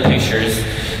each other pictures.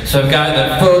 So I've got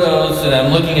the photos, and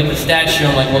I'm looking at the statue,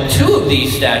 I'm like, well, 2 of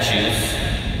these statues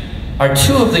are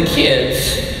 2 of the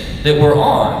kids that were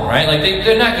on, right? Like,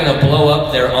 they're not gonna blow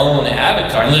up their own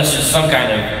avatar, unless it's some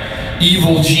kind of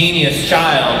evil genius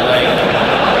child, like,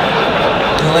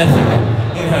 unless,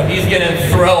 he's gonna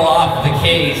throw off the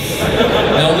case.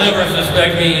 They'll never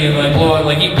suspect me if I blow it.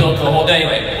 Like, he built the whole thing.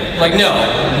 Anyway, like, no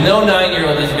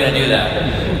 9-year-old is gonna do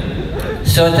that.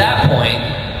 So at that point,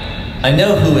 I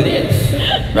know who it is,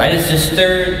 right? It's this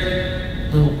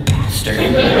 3rd little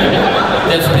bastard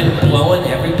that's been blowing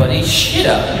everybody's shit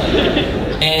up.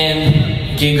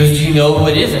 And Gabe goes, do you know who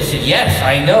it is? I said, yes,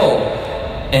 I know.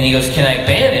 And he goes, can I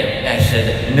ban him? I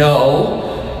said, no.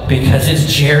 Because it's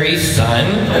Jerry's son,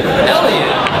 Elliot.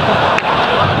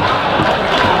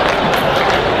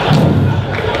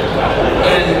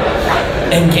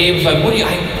 And Gabe's like, what do you,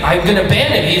 I'm gonna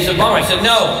ban him, he's a bummer. I said,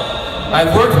 no,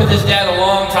 I've worked with his dad a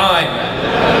long time.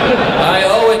 I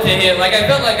owe it to him. Like, I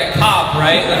felt like a cop,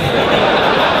 right?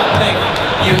 Like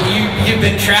you've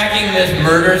been tracking this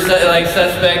murder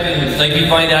suspect, and it's like you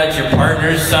find out it's your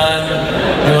partner's son.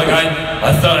 You're like,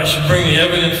 I thought I should bring the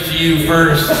evidence to you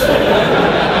first.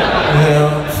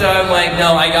 So I'm like,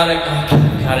 no, I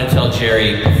gotta tell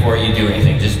Jerry before you do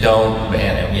anything. Just don't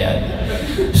ban him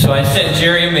yet. So I sent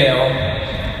Jerry a mail.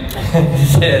 He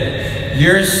said,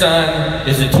 your son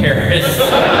is a terrorist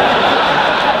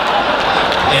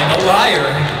and a liar.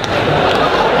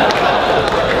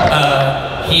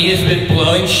 He has been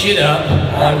blowing shit up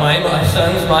on my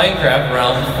son's Minecraft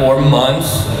realm for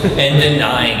months and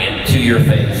denying it to your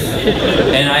face.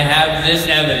 And I have this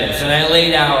evidence, and I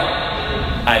laid out,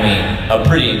 I mean, a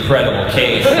pretty incredible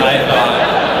case. I thought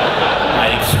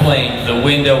I'd explained the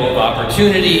window of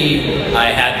opportunity.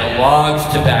 I had the logs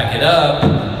to back it up,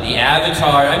 the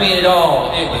avatar. I mean,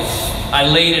 I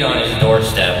laid it on his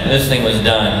doorstep. This thing was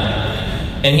done.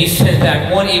 And he sent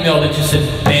back one email that just said,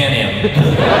 ban him.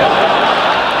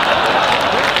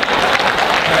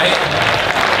 Right?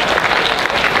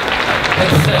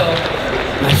 And so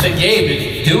I said,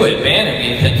 Gabe, do it, ban him,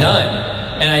 it's done.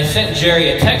 And I sent Jerry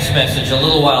a text message a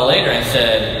little while later and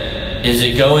said, is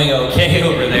it going okay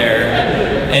over there?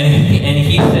 And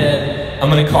he said, I'm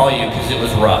gonna call you because it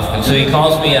was rough. And so he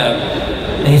calls me up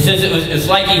and he says it's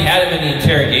like he had him in the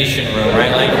interrogation room,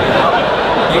 right? Like,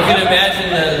 you can imagine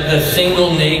the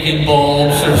single naked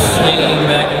bulb sort of swinging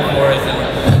back and forth,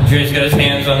 and Jerry's got his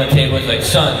hands on the table. He's like,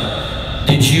 son,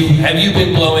 have you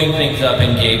been blowing things up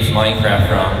in Gabe's Minecraft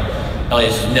ROM?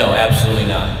 Elliot says, no, absolutely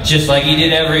not. Just like he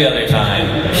did every other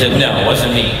time. He said, no, it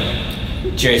wasn't me.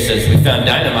 Jerry says, we found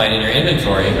dynamite in your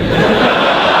inventory.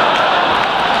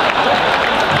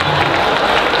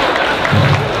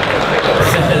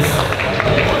 Says,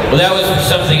 well, that was for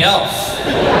something else.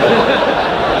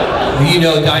 You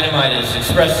know dynamite is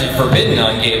expressly forbidden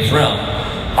on Gabe's realm.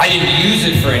 I didn't use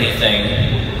it for anything.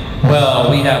 Well,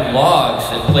 we have logs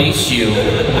that place you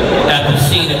at the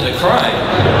scene of the crime.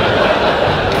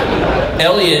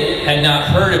 Elliot had not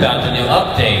heard about the new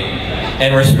update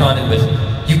and responded with,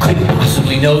 you couldn't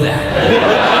possibly know that.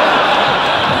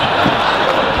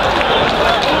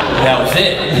 That was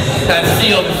it. That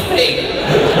sealed his fate,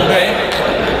 right?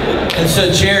 And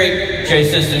so Jerry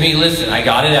says to me, listen, I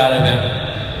got it out of him,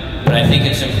 but I think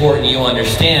it's important you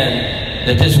understand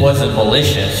that this wasn't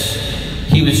malicious.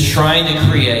 He was trying to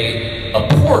create a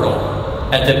portal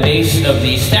at the base of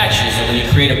these statues. And when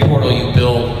you create a portal, you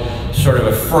build sort of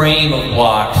a frame of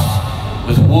blocks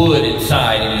with wood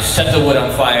inside, and you set the wood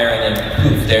on fire, and then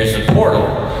poof, there's the portal.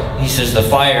 He says the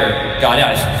fire got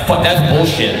out. I said, fuck, that's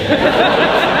bullshit.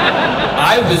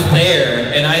 I was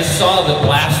there, and I saw the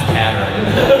blast pattern.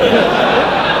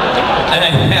 And I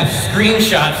have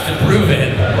screenshots to prove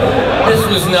it. This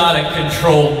was not a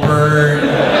controlled burn.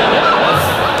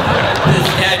 The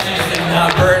statues did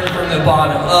not burn from the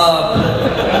bottom up.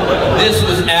 This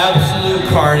was absolute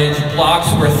carnage.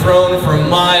 Blocks were thrown for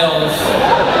miles.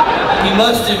 He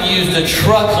must have used a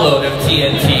truckload of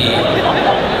TNT.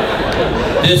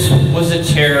 This was a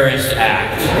terrorist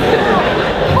act.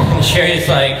 And Sherry's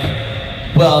like,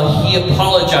 well, he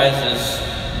apologizes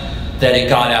that it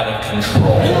got out of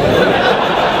control.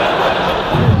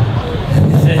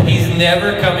 He said he's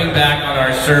never coming back on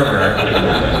our server.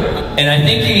 And I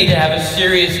think you need to have a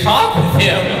serious talk with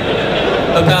him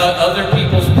about other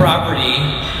people's property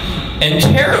and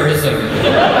terrorism.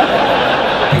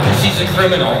 Because he's a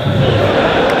criminal.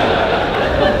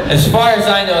 As far as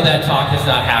I know, that talk has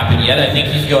not happened yet. I think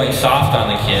he's going soft on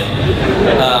the kid.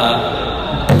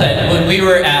 But when we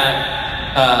were at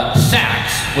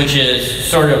PAX, which is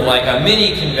sort of like a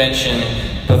mini convention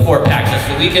before PAX. It's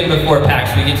the weekend before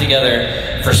PAX. We get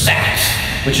together for sacks,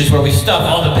 which is where we stuff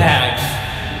all the bags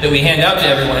that we hand out to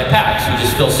everyone at PAX. We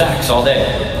just fill sacks all day.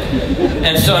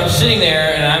 And so I'm sitting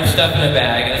there and I'm stuffing a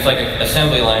bag, and it's like an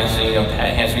assembly line. So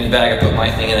Pat hands me the bag, I put my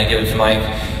thing in, I give it to Mike,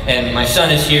 and my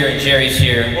son is here and Jerry's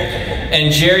here,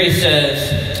 and Jerry says,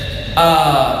 did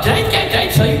I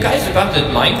tell you guys about the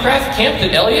Minecraft camp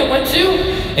that Elliot went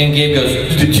to? And Gabe goes,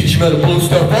 did they teach him how to blow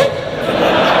stuff up?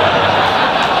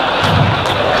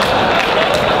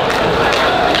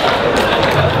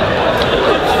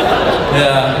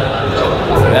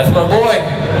 Yeah, that's my boy.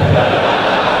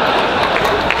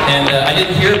 And I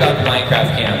didn't hear about the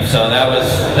Minecraft camp, so that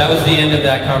was the end of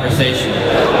that conversation.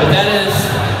 But that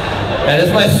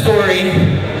is my story.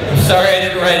 I'm sorry I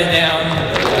didn't write it down.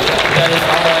 That is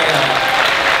all I got.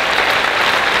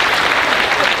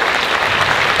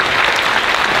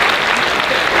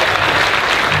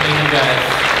 Thank you guys.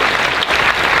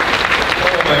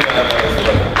 Oh my God, that was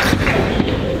fun.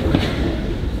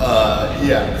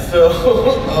 Yeah, so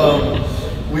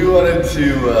we wanted to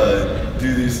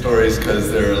do these stories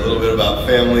because they're a little bit about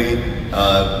family.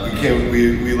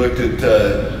 We looked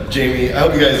at Jamie. I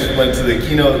hope you guys went to the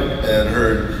keynote and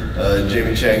heard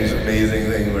Jamie Chang's amazing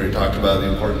thing where he talked about the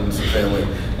importance of family.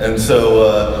 And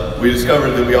so we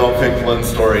discovered that we all picked one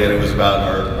story, and it was about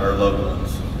our loved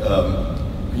ones,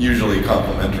 usually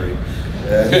complimentary.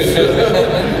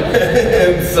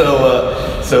 And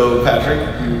so Patrick,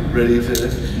 you ready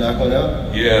to knock one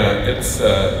out? Yeah, it's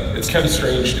kind of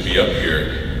strange to be up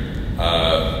here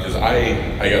because I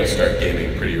got to start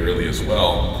gaming pretty early as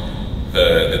well.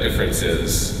 The difference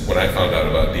is when I found out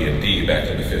about D&D back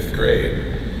in the 5th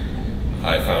grade,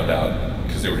 I found out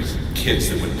because there were kids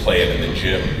that would play it in the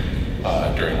gym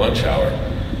during lunch hour,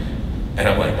 and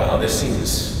I'm like, wow, this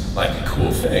seems like a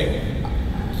cool thing.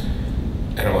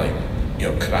 And I'm like, you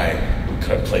know, could I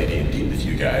play D&D with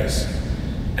you guys?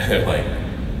 And they're like,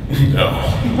 no.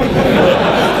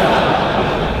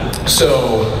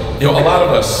 So, you know, a lot of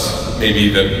us, maybe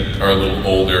that are a little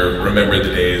older, remember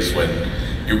the days when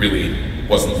it really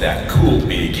wasn't that cool to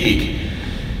be a geek.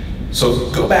 So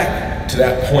go back to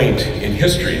that point in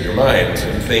history in your minds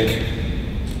and think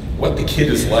what the kid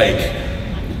is like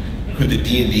who the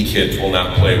D&D kids will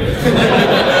not play with.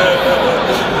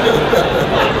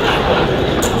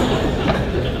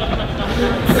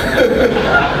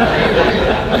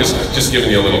 Just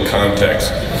giving you a little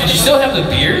context. Did you still have the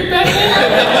beard back then?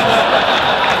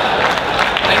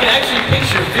 I can actually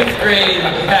picture 5th grade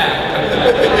Pat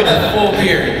with a full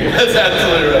beard. That's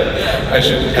absolutely right.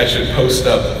 I should post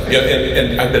up. Yeah,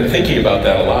 and I've been thinking about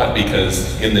that a lot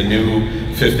because in the new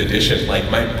 5th edition, like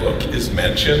my book is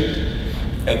mentioned,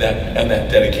 and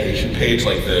that dedication page,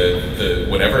 like the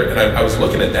whatever, and I was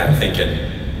looking at that thinking,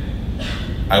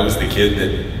 I was the kid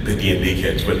that the D&D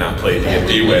kids would not play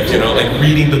D&D with, you know, like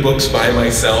reading the books by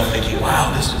myself, thinking,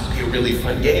 wow, this would be a really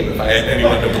fun game if I had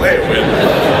anyone to play it with.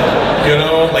 You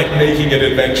know, like making an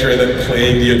adventure and then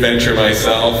playing the adventure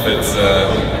myself. It's,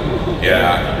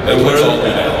 yeah, let's all do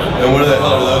that one. And where the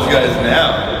hell are those guys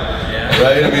now? Yeah.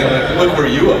 Right? I mean, like, look where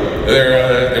you are.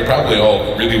 They're probably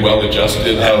all really well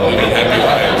adjusted and living happy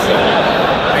lives.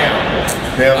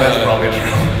 Damn, that's probably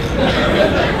true.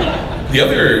 The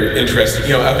other interesting,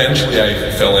 you know, eventually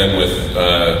I fell in with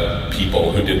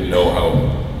people who didn't know how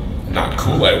not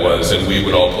cool I was, and we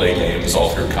would all play games all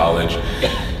through college.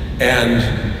 And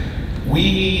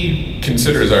we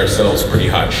considered ourselves pretty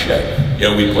hot shit. You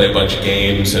know, we'd play a bunch of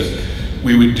games, and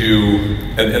we would do,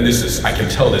 and this is, I can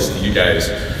tell this to you guys,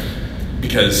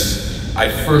 because I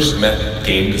first met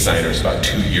game designers about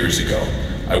 2 years ago.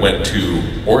 I went to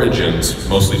Origins,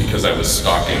 mostly because I was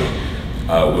stalking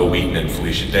Will Wheaton and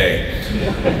Felicia Day.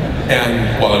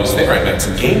 And while I was there, I met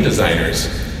some game designers.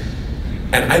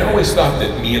 And I'd always thought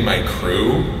that me and my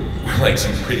crew were like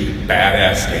some pretty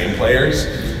badass game players.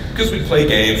 Because we'd play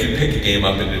games, we'd pick a game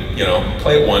up and, you know,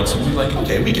 play it once, and we'd be like,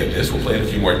 okay, we get this, we'll play it a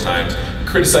few more times.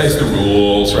 Criticize the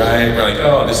rules, right? We're like,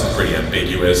 oh, this is pretty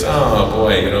ambiguous. Oh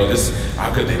boy, you know, this,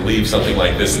 how could they leave something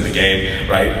like this in the game,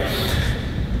 right?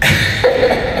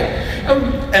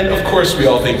 And of course, we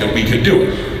all think that we could do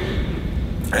it.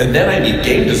 And then I meet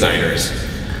game designers,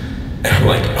 and I'm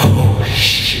like, oh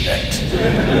shit.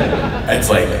 It's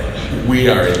like, we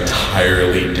are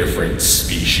entirely different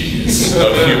species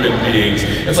of human beings.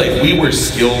 It's like we were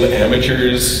skilled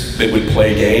amateurs that would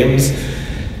play games,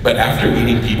 but after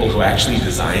meeting people who actually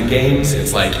design games,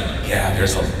 it's like, yeah,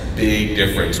 there's a big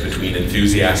difference between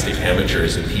enthusiastic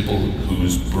amateurs and people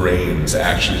whose brains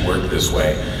actually work this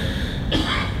way.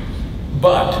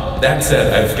 But that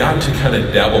said, I've got to kind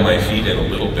of dabble my feet in a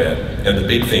little bit, and the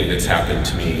big thing that's happened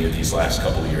to me in these last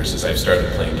couple of years is I've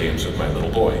started playing games with my little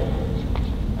boy.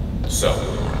 So,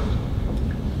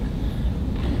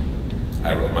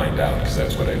 I wrote mine down because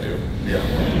that's what I do. Yeah.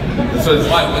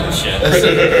 Why wouldn't you?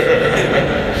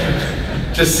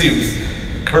 Just seems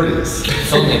courteous.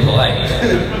 It's only polite,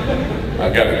 yeah.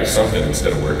 I've got to do something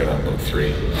instead of working on book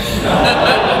 3.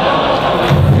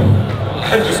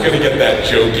 I'm just going to get that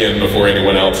joke in before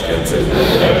anyone else gets it.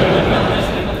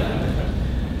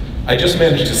 I just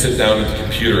managed to sit down at the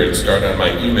computer and start on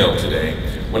my email today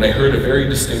when I heard a very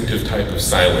distinctive type of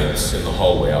silence in the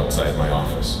hallway outside my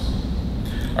office.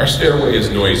 Our stairway is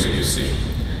noisy, you see.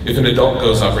 If an adult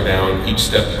goes up or down, each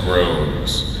step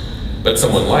groans. But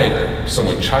someone lighter,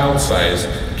 someone child-sized,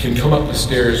 can come up the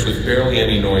stairs with barely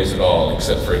any noise at all,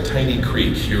 except for a tiny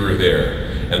creak here or there,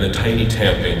 and the tiny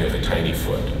tamping of a tiny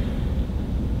foot.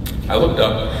 I looked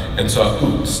up and saw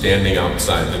Oot standing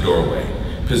outside the doorway,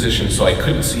 positioned so I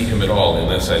couldn't see him at all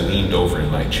unless I leaned over in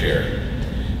my chair.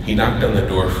 He knocked on the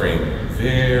door frame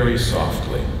very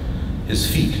softly. His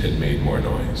feet had made more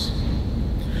noise.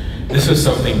 This is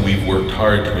something we've worked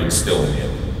hard to instill in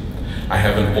him. I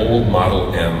have an old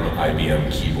Model M IBM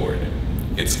keyboard.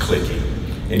 It's clicky,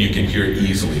 and you can hear it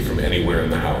easily from anywhere in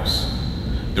the house.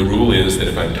 The rule is that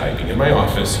if I'm typing in my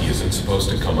office, he isn't supposed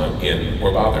to come in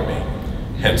or bother me.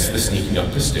 Hence the sneaking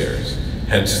up the stairs,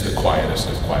 hence the quietest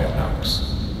of quiet knocks.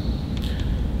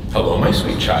 Hello, my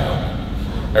sweet child.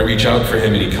 I reach out for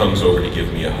him and he comes over to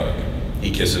give me a hug.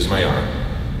 He kisses my arm.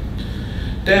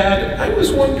 Dad, I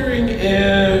was wondering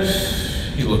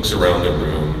if... He looks around the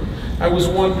room. I was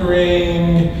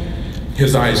wondering...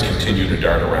 His eyes continue to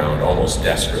dart around, almost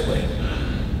desperately.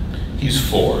 He's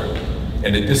 4,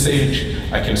 and at this age,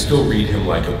 I can still read him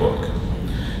like a book.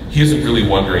 He isn't really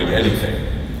wondering anything.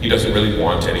 He doesn't really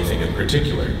want anything in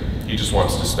particular. He just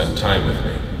wants to spend time with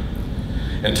me.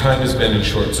 and time has been in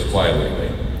short supply lately.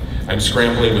 I'm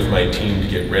scrambling with my team to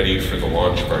get ready for the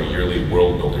launch of our yearly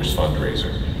World Builders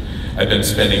fundraiser. I've been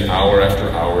spending hour after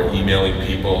hour emailing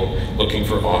people, looking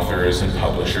for authors and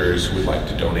publishers who would like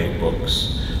to donate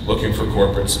books, looking for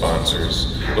corporate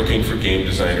sponsors, looking for game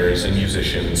designers and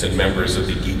musicians and members of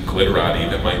the geek glitterati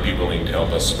that might be willing to help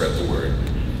us spread the word.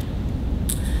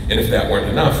 And if that weren't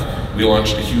enough, we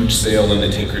launched a huge sale in the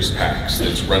Tinker's PAX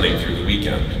that's running through the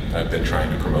weekend. I've been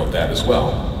trying to promote that as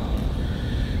well.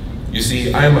 You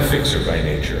see, I am a fixer by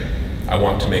nature. I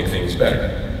want to make things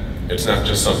better. It's not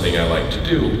just something I like to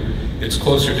do, it's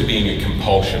closer to being a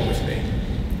compulsion with me.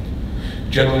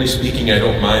 Generally speaking, I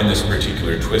don't mind this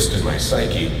particular twist in my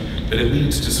psyche, but it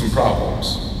leads to some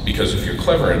problems, because if you're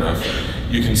clever enough,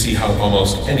 you can see how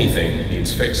almost anything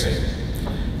needs fixing.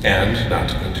 And, not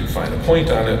to put too fine a point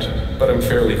on it, but I'm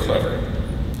fairly clever.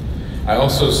 I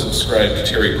also subscribe to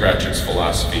Terry Pratchett's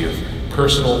philosophy of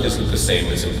personal isn't the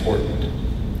same as important.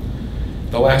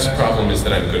 The last problem is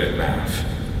that I'm good at math.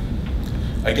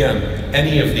 Again,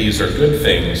 any of these are good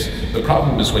things. The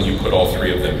problem is when you put all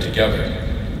three of them together.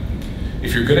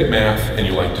 If you're good at math and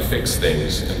you like to fix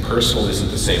things, and personal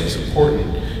isn't the same as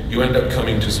important, you end up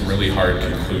coming to some really hard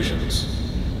conclusions.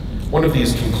 One of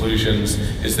these conclusions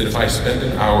is that if I spend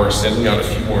an hour sending out a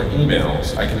few more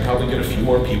emails, I can probably get a few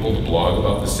more people to blog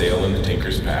about the sale in the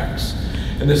Tinker's PAX,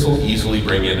 and this will easily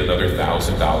bring in another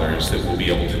 $1,000 that we'll be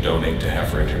able to donate to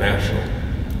Heifer International.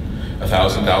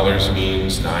 $1,000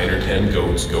 means 9 or 10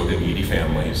 goats go to needy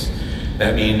families.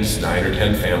 That means 9 or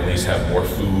 10 families have more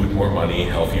food, more money,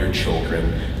 healthier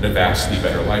children, and a vastly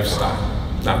better lifestyle.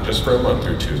 Not just for a month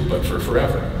or two, but for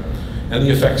forever. And the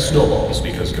effect snowballs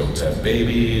because goats have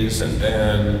babies, and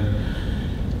then...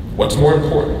 What's more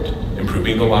important,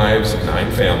 improving the lives of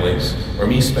 9 families, or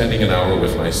me spending an hour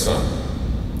with my son?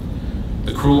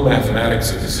 The cruel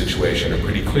mathematics of the situation are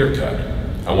pretty clear-cut.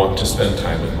 I want to spend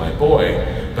time with my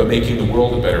boy, but making the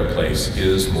world a better place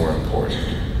is more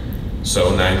important.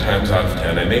 So 9 times out of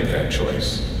 10, I make that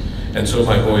choice. And so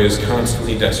my boy is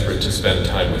constantly desperate to spend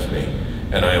time with me,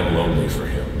 and I am lonely for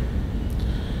him.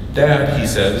 Dad, he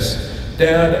says,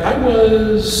 Dad,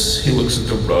 he looks at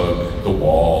the rug, the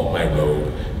wall, my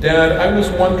robe. Dad, I was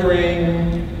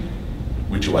wondering,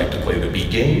 would you like to play the B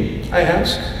game? I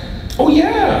ask. Oh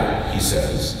yeah, he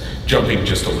says, jumping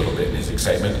just a little bit in his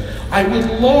excitement. I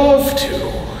would love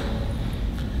to.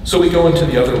 So we go into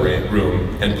the other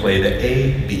room and play the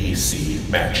ABC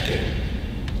match game.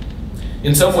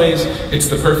 In some ways, it's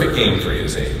the perfect game for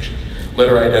his age.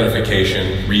 Letter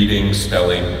identification, reading,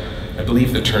 spelling. I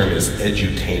believe the term is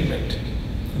edutainment.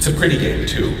 It's a pretty game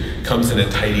too. Comes in a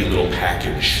tidy little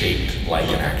package shaped like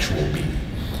an actual bee.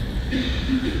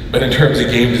 But in terms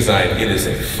of game design, it is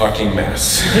a fucking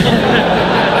mess.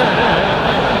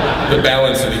 The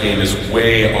balance of the game is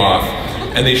way off,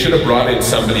 and they should have brought in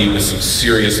somebody with some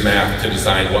serious math to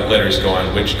design what letters go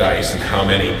on which dice and how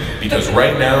many, because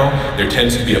right now, there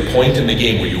tends to be a point in the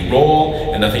game where you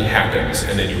roll and nothing happens,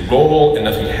 and then you roll and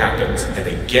nothing happens, and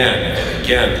again and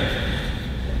again.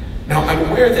 Now, I'm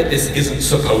aware that this isn't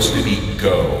supposed to be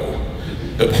Go.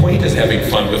 The point is having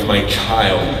fun with my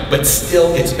child, but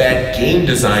still it's bad game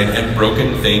design and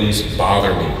broken things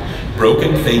bother me.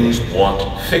 Broken things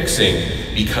want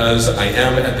fixing because I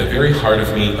am at the very heart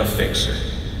of me a fixer.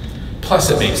 Plus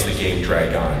it makes the game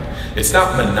drag on. It's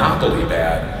not Monopoly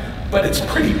bad, but it's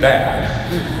pretty bad.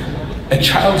 A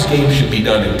child's game should be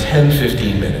done in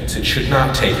 10-15 minutes. It should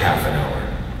not take half an hour.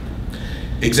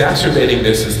 Exacerbating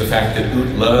this is the fact that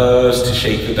Oot loves to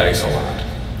shake the dice a lot.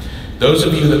 Those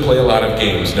of you that play a lot of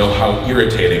games know how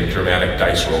irritating dramatic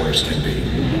dice rollers can be.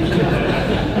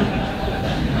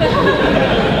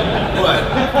 What?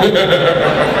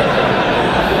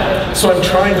 So I'm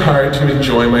trying hard to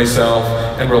enjoy myself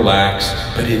and relax,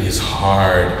 but it is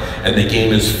hard, and the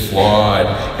game is flawed,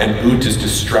 and Oot is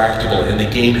distractible, and the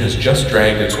game has just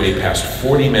dragged its way past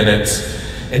 40 minutes.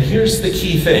 And here's the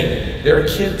key thing. There are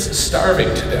kids starving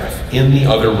to death in the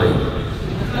other room.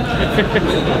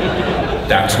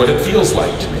 That's what it feels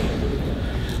like to me.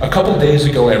 A couple days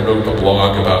ago, I wrote a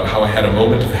blog about how I had a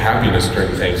moment of happiness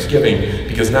during Thanksgiving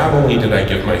because not only did I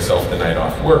give myself the night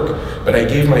off work, but I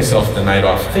gave myself the night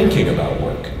off thinking about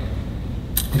work.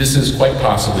 This is quite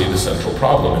possibly the central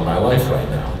problem in my life right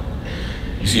now.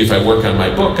 You see, if I work on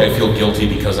my book, I feel guilty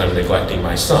because I'm neglecting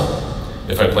my son.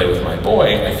 If I play with my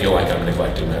boy, I feel like I'm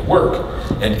neglecting my work.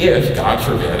 And if, God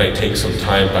forbid, I take some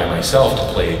time by myself to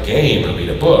play a game or read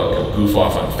a book or goof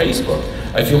off on Facebook,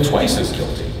 I feel twice as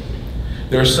guilty.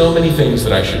 There are so many things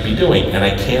that I should be doing, and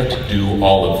I can't do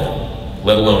all of them,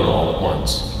 let alone all at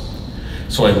once.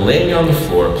 So I'm laying on the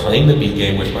floor, playing the B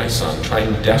game with my son,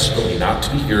 trying desperately not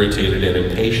to be irritated and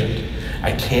impatient.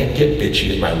 I can't get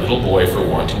bitchy at my little boy for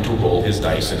wanting to roll his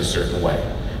dice in a certain way.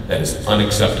 That is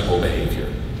unacceptable behavior.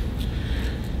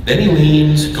 Then he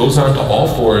leans, goes onto all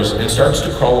fours, and starts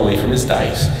to crawl away from his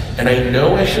dice. And I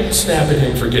know I shouldn't snap at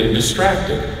him for getting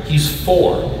distracted. He's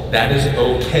 4. That is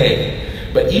okay.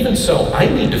 But even so, I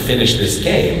need to finish this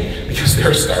game because there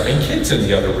are starving kids in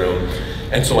the other room.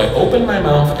 And so I open my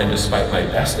mouth, and despite my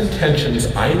best intentions,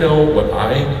 I know what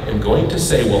I am going to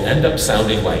say will end up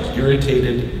sounding like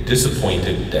irritated,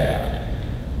 disappointed dad.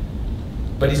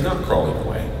 But he's not crawling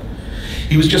away.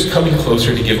 He was just coming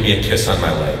closer to give me a kiss on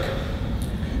my leg.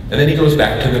 And then he goes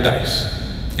back to the dice.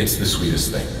 It's the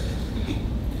sweetest thing.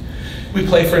 We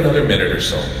play for another minute or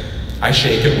so. I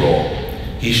shake and roll.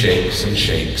 He shakes and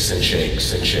shakes and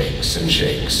shakes and shakes and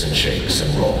shakes and shakes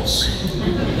and rolls.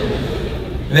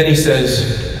 And then he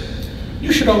says,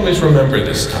 "You should always remember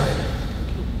this time."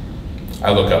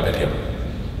 I look up at him.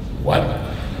 What?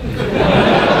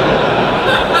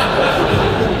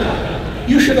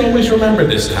 "You should always remember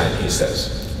this time," he says.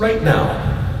 "Right now."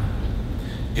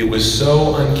 It was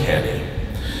so uncanny.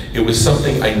 It was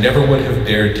something I never would have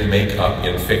dared to make up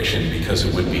in fiction because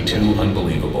it would be too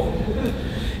unbelievable.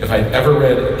 If I'd ever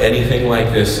read anything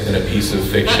like this in a piece of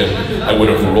fiction, I would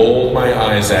have rolled my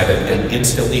eyes at it and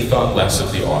instantly thought less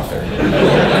of the author.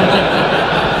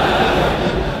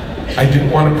 I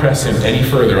didn't want to press him any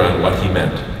further on what he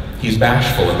meant. He's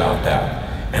bashful about that.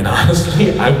 And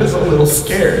honestly, I was a little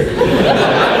scared.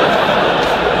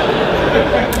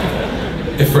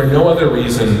 If for no other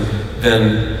reason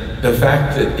than the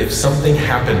fact that if something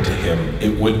happened to him,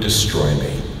 it would destroy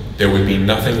me. There would be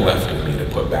nothing left of me to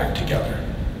put back together.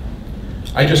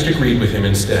 I just agreed with him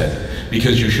instead,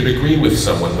 because you should agree with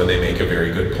someone when they make a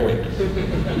very good point.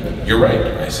 "You're right,"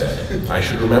 I said. "I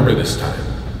should remember this time."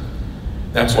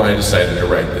 That's why I decided to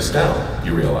write this down,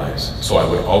 you realize, so I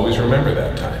would always remember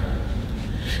that time.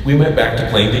 We went back to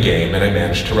playing the game, and I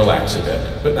managed to relax a bit,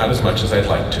 but not as much as I'd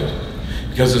like to.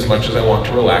 Because as much as I want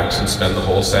to relax and spend the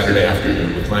whole Saturday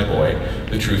afternoon with my boy,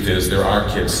 the truth is there are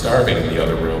kids starving in the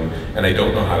other room, and I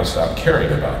don't know how to stop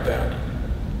caring about that.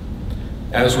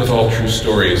 As with all true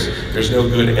stories, there's no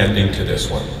good ending to this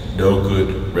one. No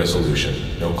good resolution,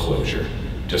 no closure,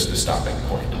 just a stopping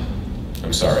point.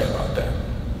 I'm sorry about that.